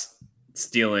odds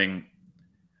stealing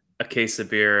a case of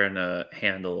beer and a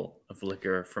handle of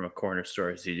liquor from a corner store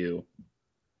as you do.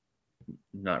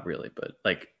 Not really, but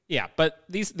like. Yeah, but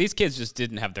these kids just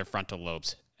didn't have their frontal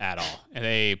lobes at all. And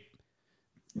they.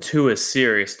 To a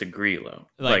serious degree, though.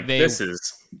 Like this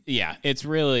is. Yeah, it's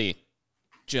really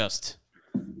just.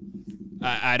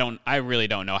 I really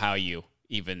don't know how you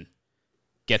even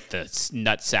get the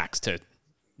nut sacks to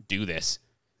do this.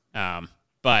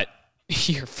 But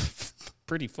you're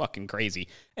pretty fucking crazy.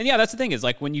 And yeah, that's the thing is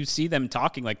like when you see them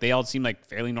talking, like they all seem like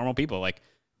fairly normal people. Like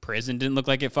prison didn't look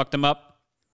like it fucked them up.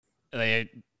 They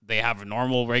have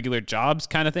normal, regular jobs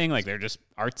kind of thing. Like they're just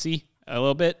artsy a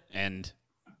little bit and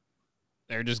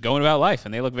they're just going about life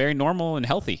and they look very normal and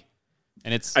healthy.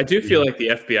 And it's, I do feel like the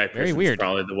FBI very prison weird. is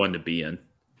probably the one to be in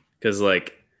because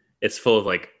like it's full of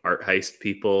like art heist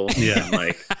people and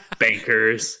like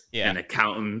bankers and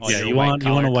accountants. Yeah, you want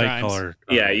a white collar.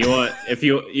 Yeah, you want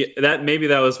that maybe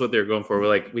that was what they were going for. We're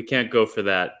like, we can't go for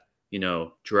that,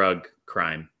 drug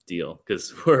crime deal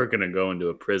because we're gonna go into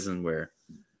a prison where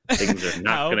things are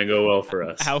not gonna go well for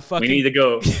us. We need to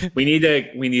go. We need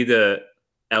to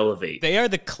elevate. They are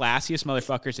the classiest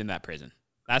motherfuckers in that prison.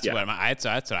 That's what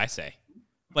I say.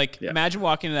 Like, imagine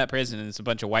walking into that prison and it's a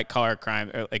bunch of white collar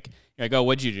crime. Or like, you're like, oh,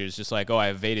 what'd you do? It's just like, oh, I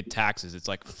evaded taxes. It's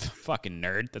like, fucking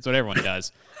nerd. That's what everyone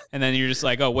does. And then you're just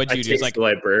like, oh, what'd you do? It's like,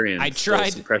 librarian. I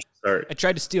tried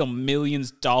to steal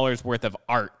millions of dollars worth of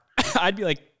art. I'd be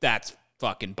like, that's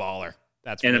fucking baller.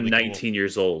 That's and really I'm 19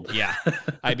 years old. Yeah,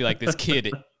 I'd be like, this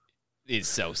kid is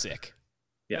so sick.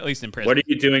 Yeah, at least in prison. What are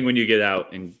you doing when you get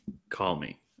out? And call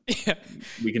me. Yeah.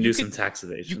 We can do some tax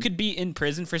evasion. You could be in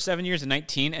prison for 7 years at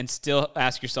 19 and still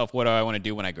ask yourself, what do I want to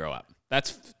do when I grow up?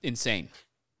 That's insane.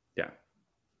 Yeah.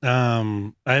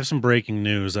 I have some breaking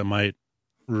news that might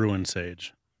ruin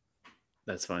Sage.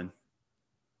 That's fine.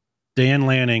 Dan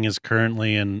Lanning is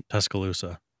currently in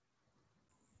Tuscaloosa.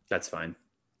 That's fine.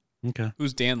 Okay.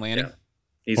 Who's Dan Lanning? Yeah.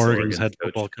 He's Oregon's head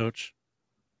football coach.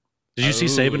 Did you see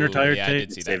Saban retired? Yeah, I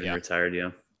did see that. Saban retired,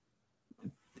 yeah.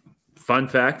 Fun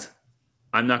fact.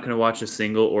 I'm not going to watch a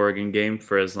single Oregon game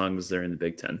for as long as they're in the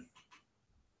Big Ten.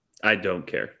 I don't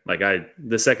care. Like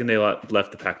the second they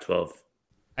left the Pac-12.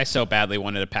 I so badly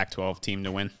wanted a Pac-12 team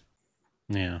to win.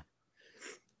 Yeah.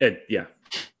 Yeah.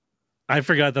 I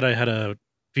forgot that I had a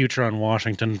future on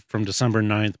Washington from December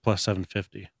 9th plus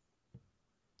 750.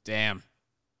 Damn.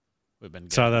 We've been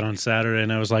good. Saw that on Saturday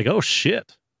and I was like, oh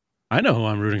shit. I know who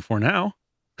I'm rooting for now.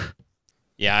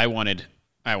 Yeah, I wanted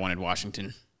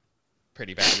Washington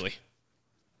pretty badly.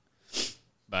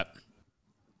 But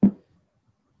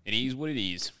it is what it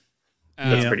is.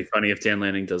 That's pretty funny if Dan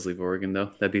Lanning does leave Oregon,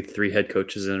 though. That'd be 3 head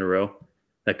coaches in a row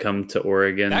that come to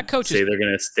Oregon, they're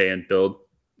going to stay and build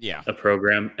a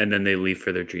program, and then they leave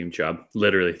for their dream job.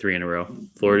 Literally 3 in a row.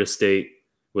 Florida State,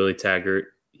 Willie Taggart.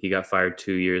 He got fired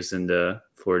 2 years into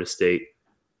Florida State.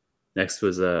 Next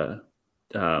was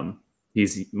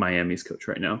he's Miami's coach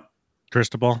right now.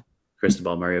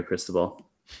 Mario Cristobal.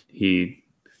 He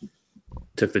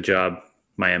took the job.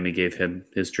 Miami gave him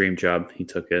his dream job. He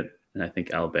took it. And I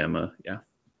think Alabama,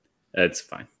 it's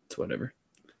fine. It's whatever.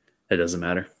 It doesn't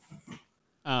matter.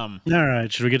 All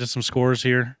right. Should we get to some scores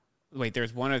here? Wait,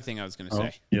 there's one other thing I was going to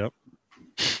say. Yep.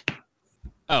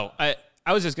 Oh, I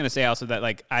was just going to say also that,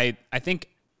 like, I think,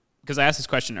 because I asked this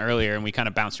question earlier and we kind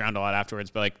of bounced around a lot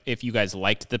afterwards, but, like, if you guys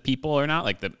liked the people or not,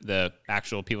 like the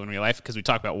actual people in real life, because we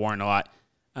talk about Warren a lot.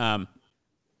 I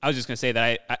was just going to say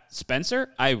that Spencer,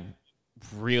 I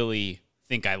really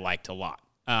think I liked a lot.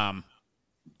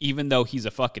 Even though he's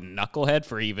a fucking knucklehead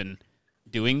for even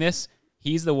doing this,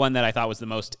 he's the one that I thought was the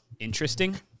most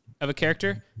interesting of a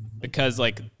character because,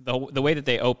 like, the way that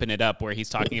they open it up where he's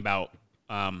talking about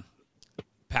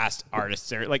past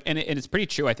artists or like, and it's pretty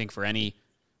true, I think, for any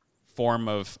form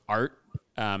of art,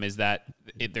 is that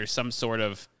there's some sort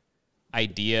of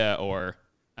idea or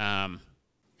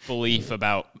belief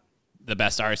about the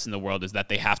best artists in the world is that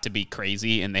they have to be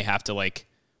crazy and they have to, like,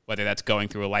 whether that's going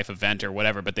through a life event or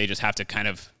whatever, but they just have to kind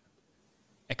of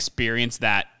experience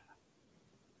that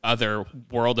other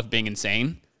world of being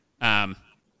insane.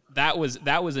 That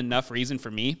was enough reason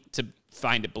for me to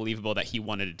find it believable that he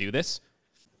wanted to do this.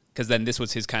 Because then this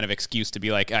was his kind of excuse to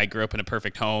be like, I grew up in a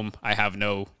perfect home. I have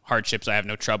no hardships. I have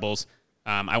no troubles.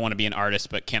 I want to be an artist,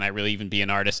 but can I really even be an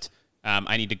artist?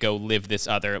 I need to go live this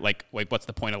other, like, what's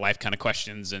the point of life kind of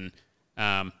questions. And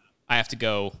I have to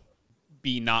go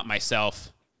be not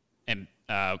myself and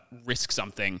risk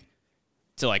something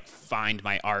to like find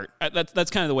my art.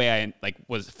 That's kind of the way I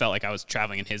felt like I was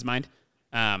traveling in his mind.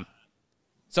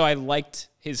 So I liked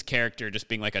his character just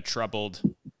being like a troubled,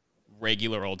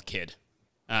 regular old kid,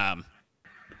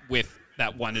 with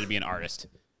that wanted to be an artist.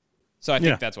 So I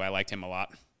think that's why I liked him a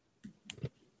lot.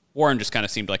 Warren just kind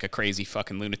of seemed like a crazy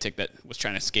fucking lunatic that was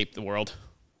trying to escape the world.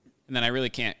 And then I really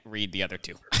can't read the other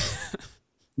two.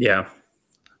 Yeah.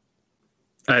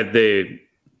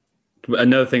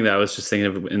 Another thing that I was just thinking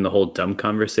of in the whole dumb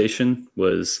conversation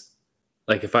was,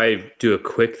 like, if I do a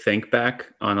quick think back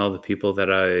on all the people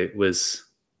that I was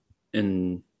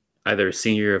in either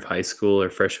senior year of high school or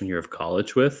freshman year of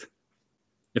college with,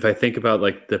 if I think about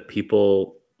like the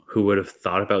people who would have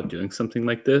thought about doing something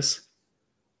like this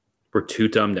were too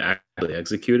dumb to actually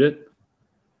execute it,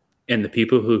 and the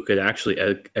people who could actually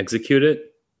execute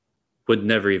it would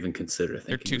never even consider thinking.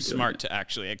 They're too smart to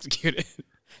actually execute it.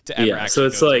 So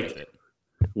it's like,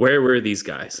 where were these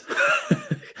guys?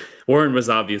 Warren was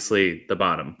obviously the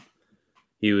bottom.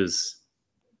 He was,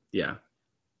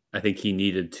 I think he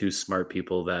needed two smart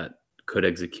people that could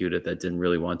execute it that didn't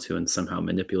really want to, and somehow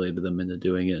manipulated them into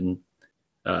doing it. And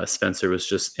Spencer was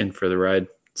just in for the ride,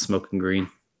 smoking green.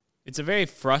 It's a very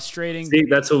frustrating. See,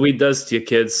 that's what weed does to you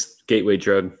kids. Gateway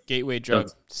drug.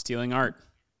 Stealing art.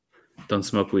 Don't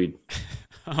smoke weed.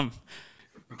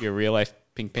 Be a real life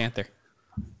Pink Panther.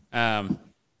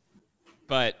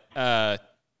 But I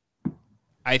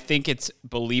think it's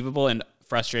believable and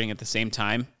frustrating at the same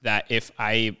time that if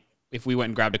we went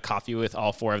and grabbed a coffee with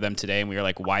all four of them today and we were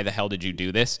like, why the hell did you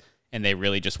do this? And they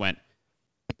really just went,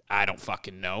 I don't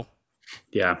fucking know.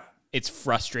 Yeah. It's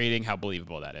frustrating how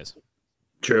believable that is.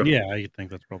 True. Yeah, I think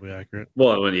that's probably accurate.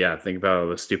 Well, think about all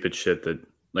the stupid shit that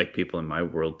like people in my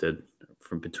world did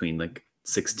from between like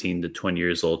 16 to 20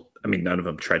 years old. I mean, none of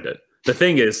them tried to. The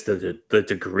thing is the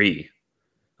degree,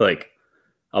 like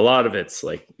a lot of it's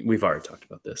like, we've already talked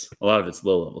about this. A lot of it's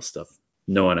low level stuff.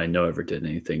 No one I know ever did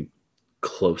anything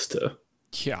close to,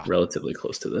 relatively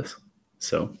close to this.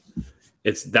 So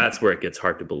that's where it gets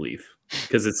hard to believe,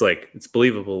 because it's like, it's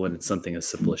believable when it's something as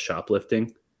simple as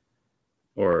shoplifting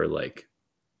or like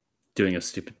doing a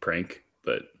stupid prank.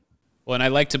 But and I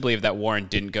like to believe that Warren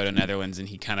didn't go to Netherlands and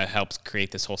he kind of helps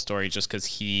create this whole story just because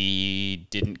he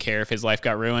didn't care if his life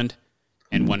got ruined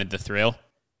and wanted the thrill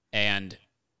and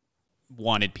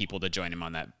wanted people to join him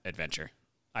on that adventure.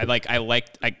 I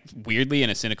weirdly, in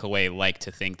a cynical way, like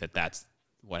to think that that's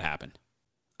what happened.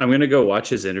 I'm going to go watch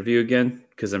his interview again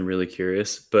because I'm really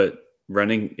curious, but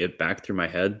running it back through my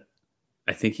head,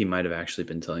 I think he might have actually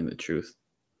been telling the truth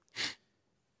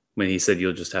when he said,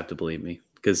 you'll just have to believe me,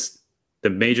 because the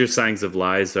major signs of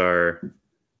lies are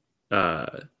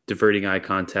diverting eye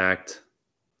contact,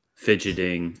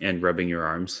 fidgeting, and rubbing your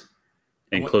arms,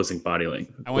 and closing body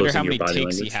language. I wonder how many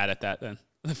takes he had at that then.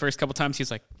 The first couple times he's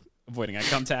like avoiding eye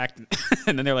contact,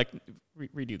 and then they're like,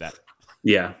 redo that.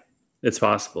 Yeah, it's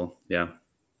possible. Yeah.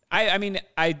 I mean,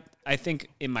 I think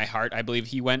in my heart, I believe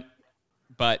he went,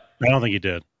 but I don't think he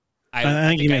did. I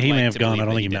think he may have gone. I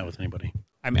don't think he met with anybody.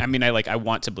 I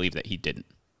want to believe that he didn't.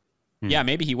 Yeah,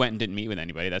 maybe he went and didn't meet with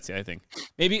anybody. That's the other thing.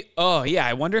 Maybe,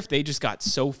 I wonder if they just got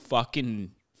so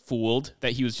fucking fooled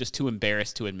that he was just too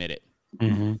embarrassed to admit it.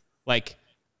 Mm-hmm. Like,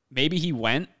 maybe he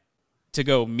went to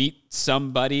go meet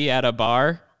somebody at a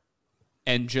bar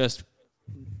and just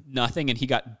nothing, and he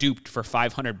got duped for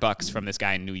 $500 from this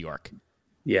guy in New York.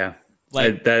 Yeah.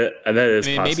 Like, that is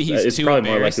possible. Maybe he's it's too probably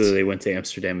more embarrassed. likely they went to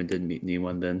Amsterdam and didn't meet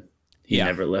anyone then. He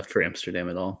never left for Amsterdam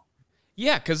at all.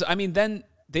 Yeah, because, then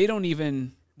they don't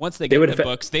even... Once they get the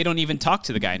books, they don't even talk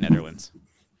to the guy in Netherlands.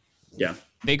 Yeah.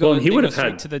 They go. He would have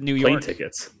straight had to the New plane York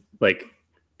tickets. Like,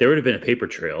 there would have been a paper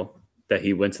trail that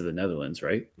he went to the Netherlands,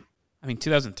 right?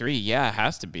 2003. Yeah, it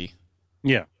has to be.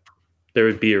 Yeah. There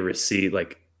would be a receipt.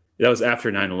 Like, that was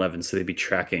after 9/11, so they'd be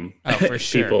tracking for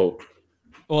sure. people.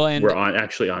 Well, and were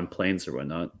actually on planes or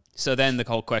whatnot. So then the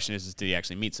whole question is did he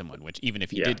actually meet someone? Which, even if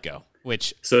he did go,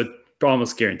 so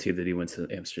almost guaranteed that he went to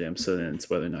Amsterdam. So then it's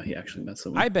whether or not he actually met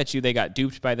someone. I bet you they got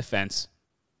duped by the fence,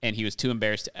 and he was too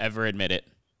embarrassed to ever admit it.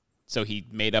 So he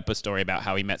made up a story about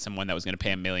how he met someone that was going to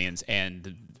pay him millions,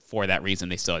 and for that reason,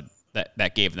 they still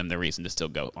that gave them the reason to still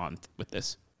go on with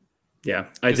this. Yeah,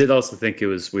 I did also think it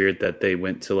was weird that they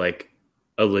went to like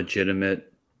a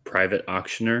legitimate private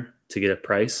auctioneer to get a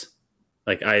price.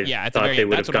 Like I thought they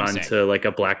would have gone to like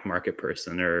a black market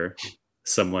person or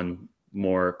someone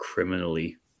more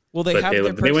criminally. Well, they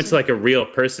went to like a real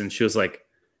person. She was like,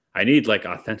 I need like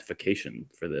authentication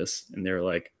for this. And they were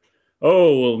like,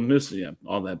 oh, well,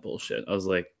 all that bullshit. I was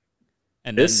like,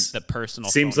 and this then the personal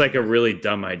seems like a really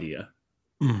dumb idea.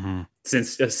 Mm-hmm.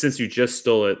 Since you just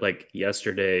stole it like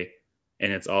yesterday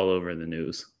and it's all over the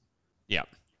news. Yeah.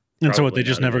 And so what? Probably They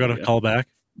just not a never good got a idea. call back.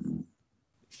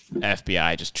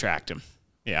 FBI just tracked him.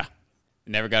 Yeah.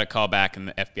 Never got a call back, and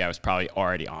the FBI was probably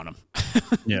already on him.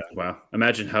 Yeah. Wow.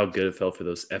 Imagine how good it felt for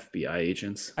those FBI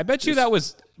agents. I bet you that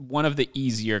was one of the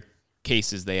easier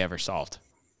cases they ever solved.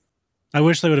 I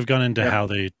wish they would have gone into how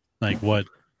they what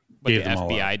What gave the them all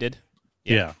FBI up. did?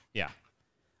 Yeah. Yeah.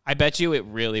 I bet you it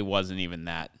really wasn't even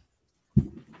that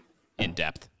in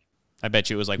depth. I bet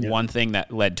you it was like one thing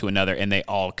that led to another, and they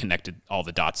all connected all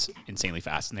the dots insanely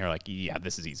fast. And they were like, yeah,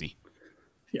 this is easy.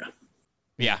 Yeah.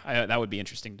 Yeah, that would be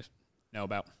interesting to know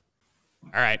about.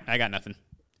 All right, I got nothing.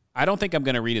 I don't think I'm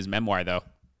going to read his memoir, though,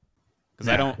 because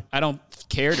I don't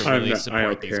care to really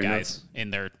support these guys in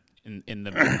their in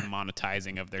the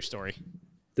monetizing of their story.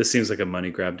 This seems like a money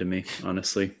grab to me,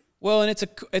 honestly. Well, and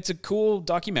it's a cool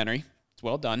documentary. It's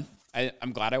well done.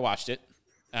 I'm glad I watched it.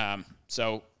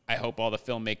 So I hope all the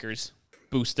filmmakers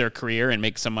boost their career and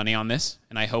make some money on this.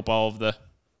 And I hope all of the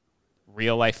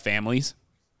real life families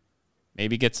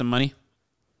maybe get some money.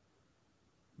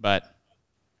 But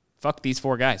fuck these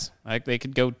 4 guys. Like, they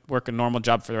could go work a normal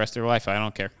job for the rest of their life. I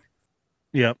don't care.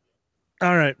 Yep.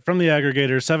 All right. From the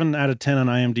aggregator, 7 out of 10 on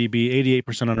IMDb,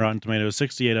 88% on Rotten Tomatoes,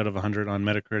 68 out of 100 on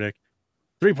Metacritic,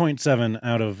 3.7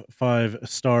 out of 5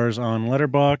 stars on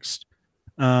Letterboxd.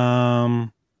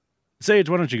 Sage,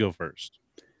 why don't you go first?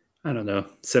 I don't know.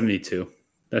 72.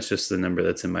 That's just the number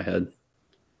that's in my head.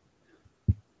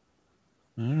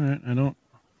 All right.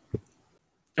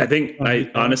 I think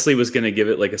I honestly was going to give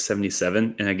it like a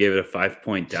 77, and I gave it a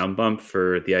 5-point down bump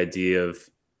for the idea of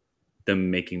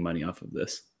them making money off of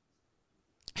this.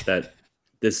 That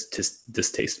this just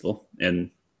distasteful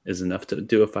and is enough to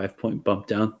do a 5-point bump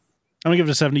down. I'm gonna give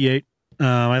it a 78.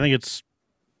 I think it's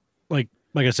like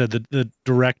I said, the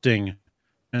directing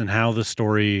and how the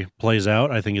story plays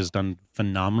out, I think, is done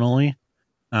phenomenally.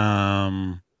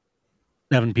 Evan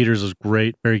Peters is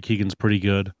great. Barry Keoghan's pretty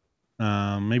good.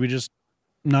 Maybe just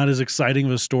not as exciting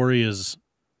of a story as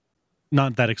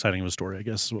not that exciting of a story, I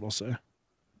guess is what I'll say.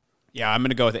 Yeah, I'm going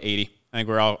to go with 80. I think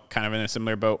we're all kind of in a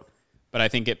similar boat, but I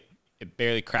think it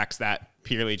barely cracks that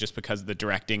purely just because of the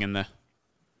directing and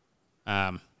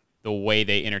the way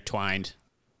they intertwined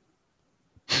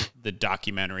the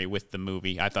documentary with the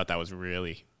movie. I thought that was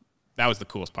the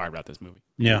coolest part about this movie.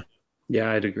 Yeah. Yeah,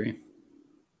 I'd agree.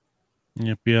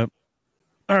 Yep.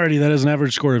 Alrighty, that is an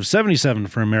average score of 77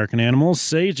 for American Animals.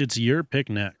 Sage, it's your pick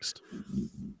next.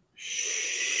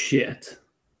 Shit.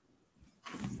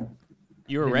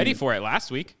 You were ready for it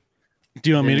last week. Do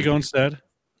you want me to go instead?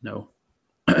 No.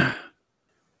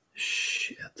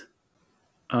 Shit.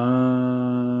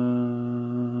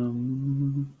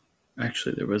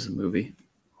 Actually, there was a movie.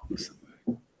 What was the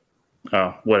movie?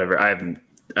 Oh, whatever. I've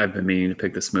been meaning to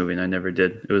pick this movie and I never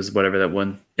did. It was whatever that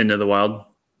one, Into the Wild.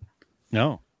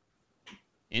 No.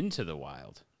 Into the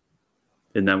Wild.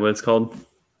 Isn't that what it's called?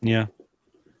 Yeah.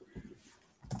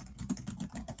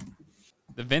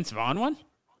 The Vince Vaughn one?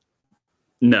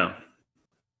 No.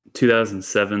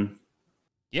 2007.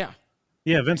 Yeah.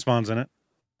 Yeah, Vince Vaughn's in it.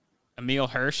 Emil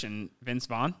Hirsch and Vince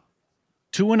Vaughn.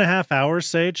 2.5 hours,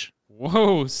 Sage.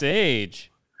 Whoa,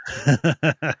 Sage.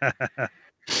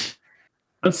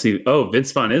 Let's see. Oh,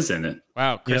 Vince Vaughn is in it.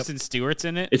 Wow, Kristen Stewart's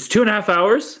in it. It's 2.5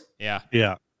 hours? Yeah.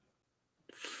 Yeah.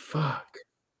 Fuck.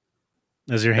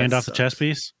 Is your hand That off the chess sucks.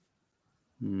 piece?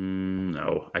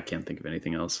 No, I can't think of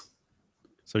anything else.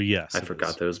 So yes. I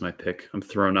forgot that was my pick. I'm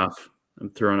thrown off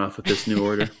with this new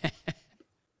order.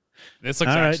 This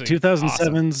looks all right. actually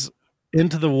 2007's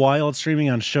Into the Wild, streaming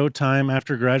on Showtime.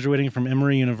 After graduating from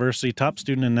Emory University, top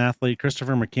student and athlete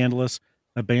Christopher McCandless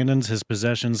abandons his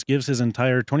possessions, gives his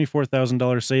entire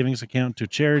 $24,000 savings account to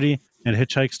charity, and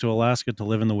hitchhikes to Alaska to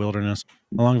live in the wilderness.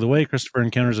 Along the way, Christopher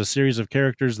encounters a series of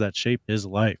characters that shape his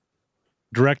life.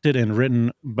 Directed and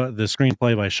written by the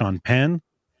screenplay by Sean Penn.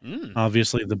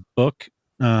 Obviously, the book,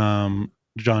 John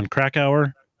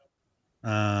Krakauer,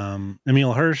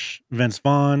 Emil Hirsch, Vince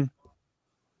Vaughn,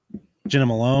 Jenna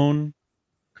Malone,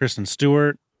 Kristen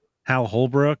Stewart, Hal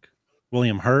Holbrook,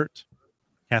 William Hurt,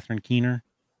 Catherine Keener.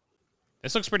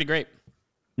 This looks pretty great.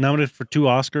 Nominated for 2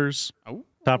 Oscars. Oh.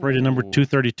 Top rated number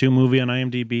 232 movie on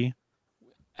IMDb.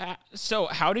 So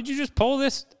how did you just pull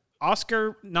this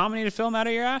Oscar nominated film out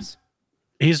of your ass?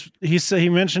 He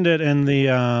mentioned it in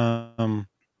the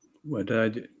What did I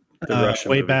do? The Russia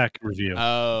way movie. back review.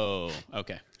 Oh,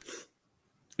 okay.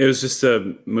 It was just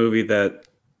a movie that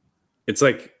it's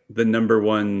like the number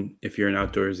one if you're an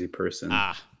outdoorsy person.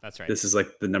 Ah, that's right. This is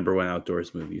like the number one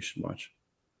outdoors movie you should watch.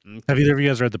 Have either of you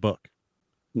guys read the book?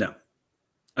 No.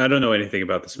 I don't know anything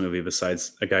about this movie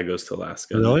besides a guy goes to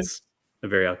Alaska. Really? It's a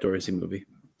very outdoorsy movie.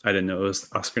 I didn't know it was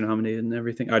Oscar nominated and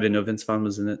everything. I didn't know Vince Vaughn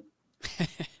was in it.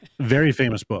 Very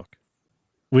famous book.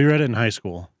 We read it in high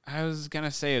school. I was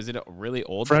gonna say, is it a really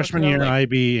old? Freshman book, year, like,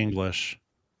 IB English.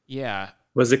 Yeah.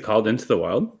 Was it called Into the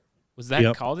Wild? Was that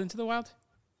Yep. called Into the Wild?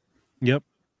 Yep.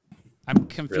 I'm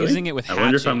confusing Really? it with I Hatchet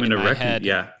wonder if I'm in going to my reckon. head,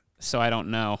 Yeah. so I don't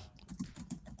know.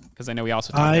 Because I know we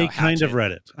also talked I about kind of Hatchet.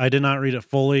 read it. I did not read it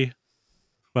fully,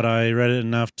 but I read it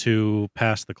enough to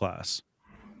pass the class.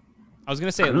 I was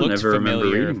gonna say I it don't looked ever remember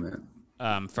familiar. reading that.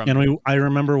 From And I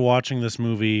remember watching this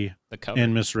movie the cover.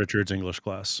 in Miss Richards' English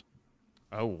class.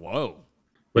 Oh, whoa!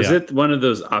 Was Yeah. it one of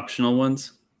those optional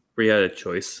ones where you had a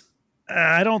choice?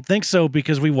 I don't think so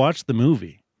because we watched the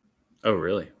movie. Oh,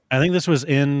 really? I think this was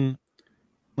in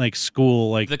like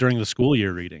school, like during the school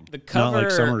year reading, The not cover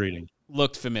like summer reading.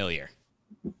 looked familiar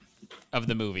of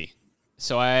the movie,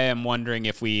 so I am wondering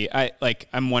if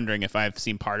I'm wondering if I've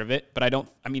seen part of it, but I don't.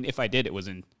 I mean, if I did, it was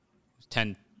in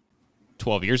 10,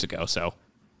 12 years ago, so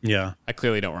Yeah. I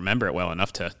clearly don't remember it well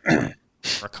enough to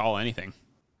recall anything.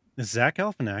 Is Zach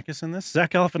Galifianakis in this?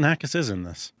 Zach Galifianakis is in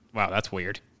this. Wow, that's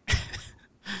weird.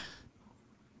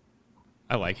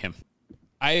 I like him.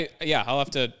 I'll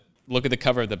have to look at the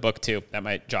cover of the book too. That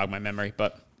might jog my memory,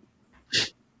 but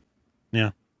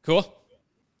Yeah. cool.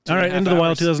 All right, 2.5 Into the Wild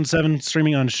hours. 2007,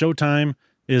 streaming on Showtime,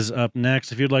 is up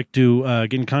next. If you'd like to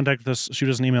get in contact with us, shoot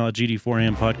us an email at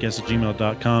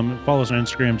gd4ampodcast@gmail.com. Follow us on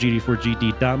Instagram,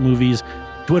 gd4gd.movies,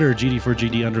 Twitter,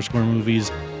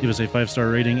 gd4gd_movies. Give us a 5-star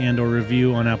rating and or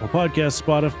review on Apple Podcasts,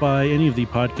 Spotify, any of the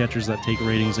podcatchers that take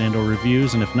ratings and or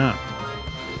reviews. And if not,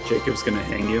 Jacob's going to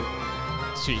hang you.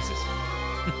 Jesus.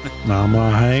 I'ma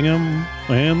hang 'em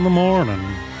in the morning.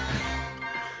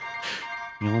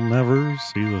 You'll never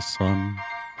see the sun.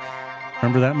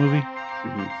 Remember that movie?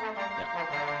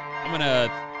 I'm gonna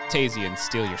tase you and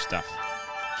steal your stuff.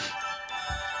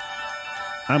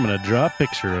 I'm gonna draw a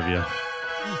picture of you.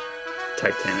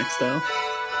 Titanic style?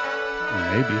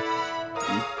 Maybe.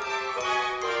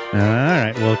 All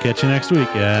right, we'll catch you next week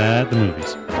at the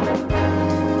movies.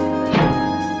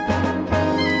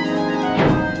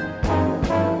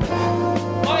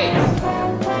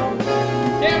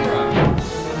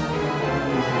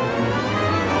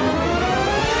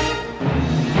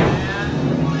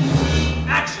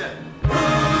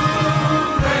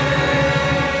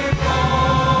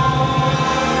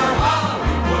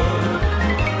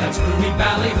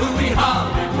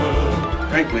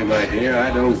 Frankly, my dear, I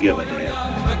don't give a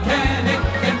damn.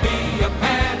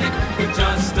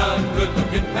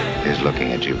 He's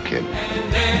looking at you, kid.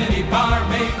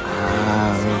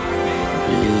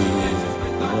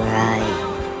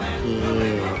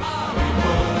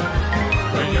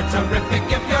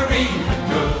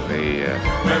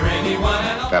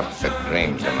 The stuff that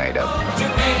dreams are made of.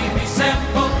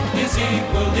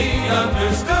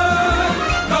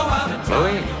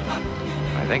 Louis,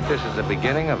 I think this is the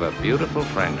beginning of a beautiful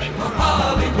friendship.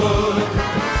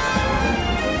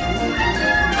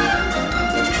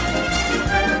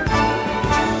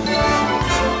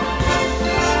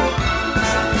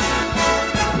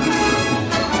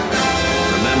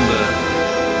 Remember, the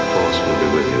Force will be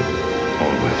with you,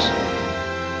 always.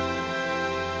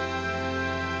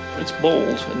 It's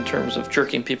bold in terms of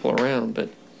jerking people around, but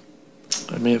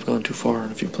I may have gone too far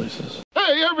in a few places.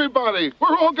 Hey, everybody,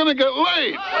 we're all going to get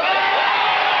laid.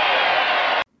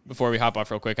 Before we hop off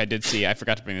real quick, I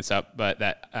forgot to bring this up, but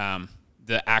that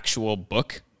the actual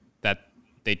book that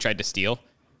they tried to steal,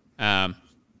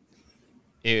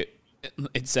 it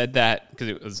said that, because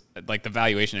it was like the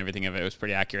valuation and everything of it was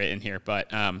pretty accurate in here, but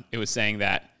it was saying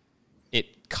that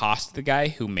it cost the guy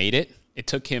who made it. It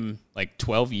took him like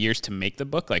 12 years to make the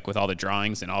book, like with all the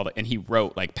drawings and and he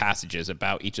wrote like passages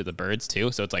about each of the birds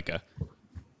too. So it's like a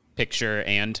picture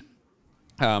and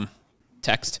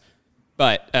text.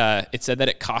 But it said that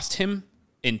it cost him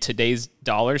in today's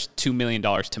dollars $2 million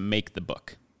to make the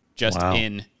book, just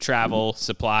in travel,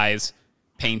 supplies,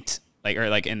 paint,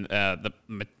 in the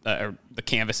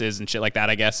canvases and shit like that,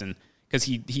 I guess. And because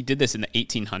he did this in the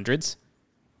 1800s,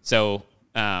 so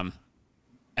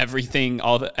everything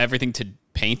to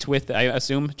paint with, I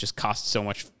assume, just cost so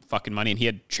much fucking money. And he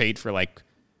had trade for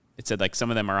it said like some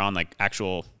of them are on like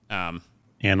actual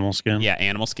animal skin. Yeah,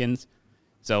 animal skins.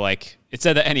 So it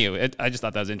said that anyway. I just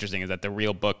thought that was interesting. Is that the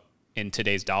real book in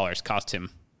today's dollars cost him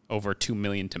over $2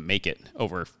 million to make it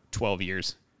over 12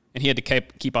 years, and he had to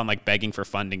keep on begging for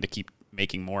funding to keep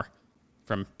making more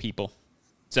from people.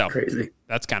 So crazy.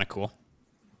 That's kind of cool.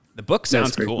 The book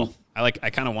sounds cool. I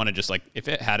kind of want to just if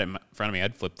it had it in front of me,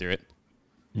 I'd flip through it.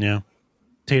 Yeah.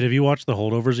 Tate, have you watched The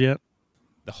Holdovers yet?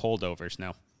 The Holdovers,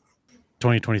 no.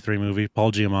 2023 movie,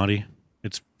 Paul Giamatti.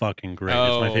 It's fucking great.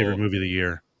 It's my favorite movie of the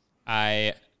year.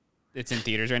 I It's in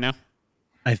theaters right now.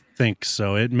 I think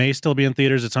so. It may still be in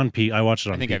theaters. It's on I watched it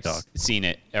on I think Peacock. I've seen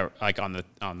it like on the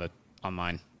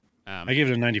online. I gave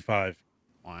it a 95.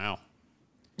 Wow.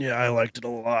 Yeah, I liked it a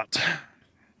lot.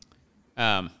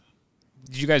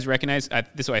 Did you guys recognize?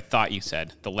 This is what I thought you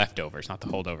said. The Leftovers, not the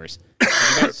Holdovers.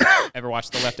 Have you guys ever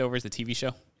watched The Leftovers, the TV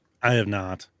show? I have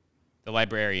not. The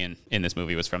librarian in this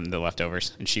movie was from The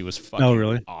Leftovers, and she was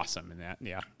fucking awesome in that.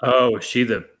 Yeah. Oh, is she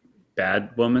the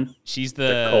bad woman? She's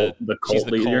the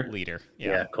cult leader. Cult leader.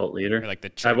 Yeah, cult leader. Or like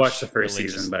the I watched the first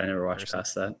religious season, but I never watched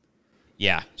past that.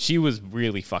 Yeah, she was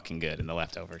really fucking good in The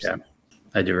Leftovers. Yeah,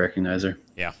 I do recognize her.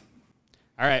 Yeah.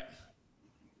 All right.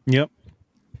 Yep.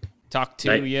 Talk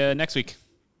to you next week.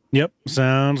 Yep.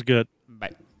 Sounds good.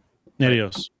 Bye. Adios.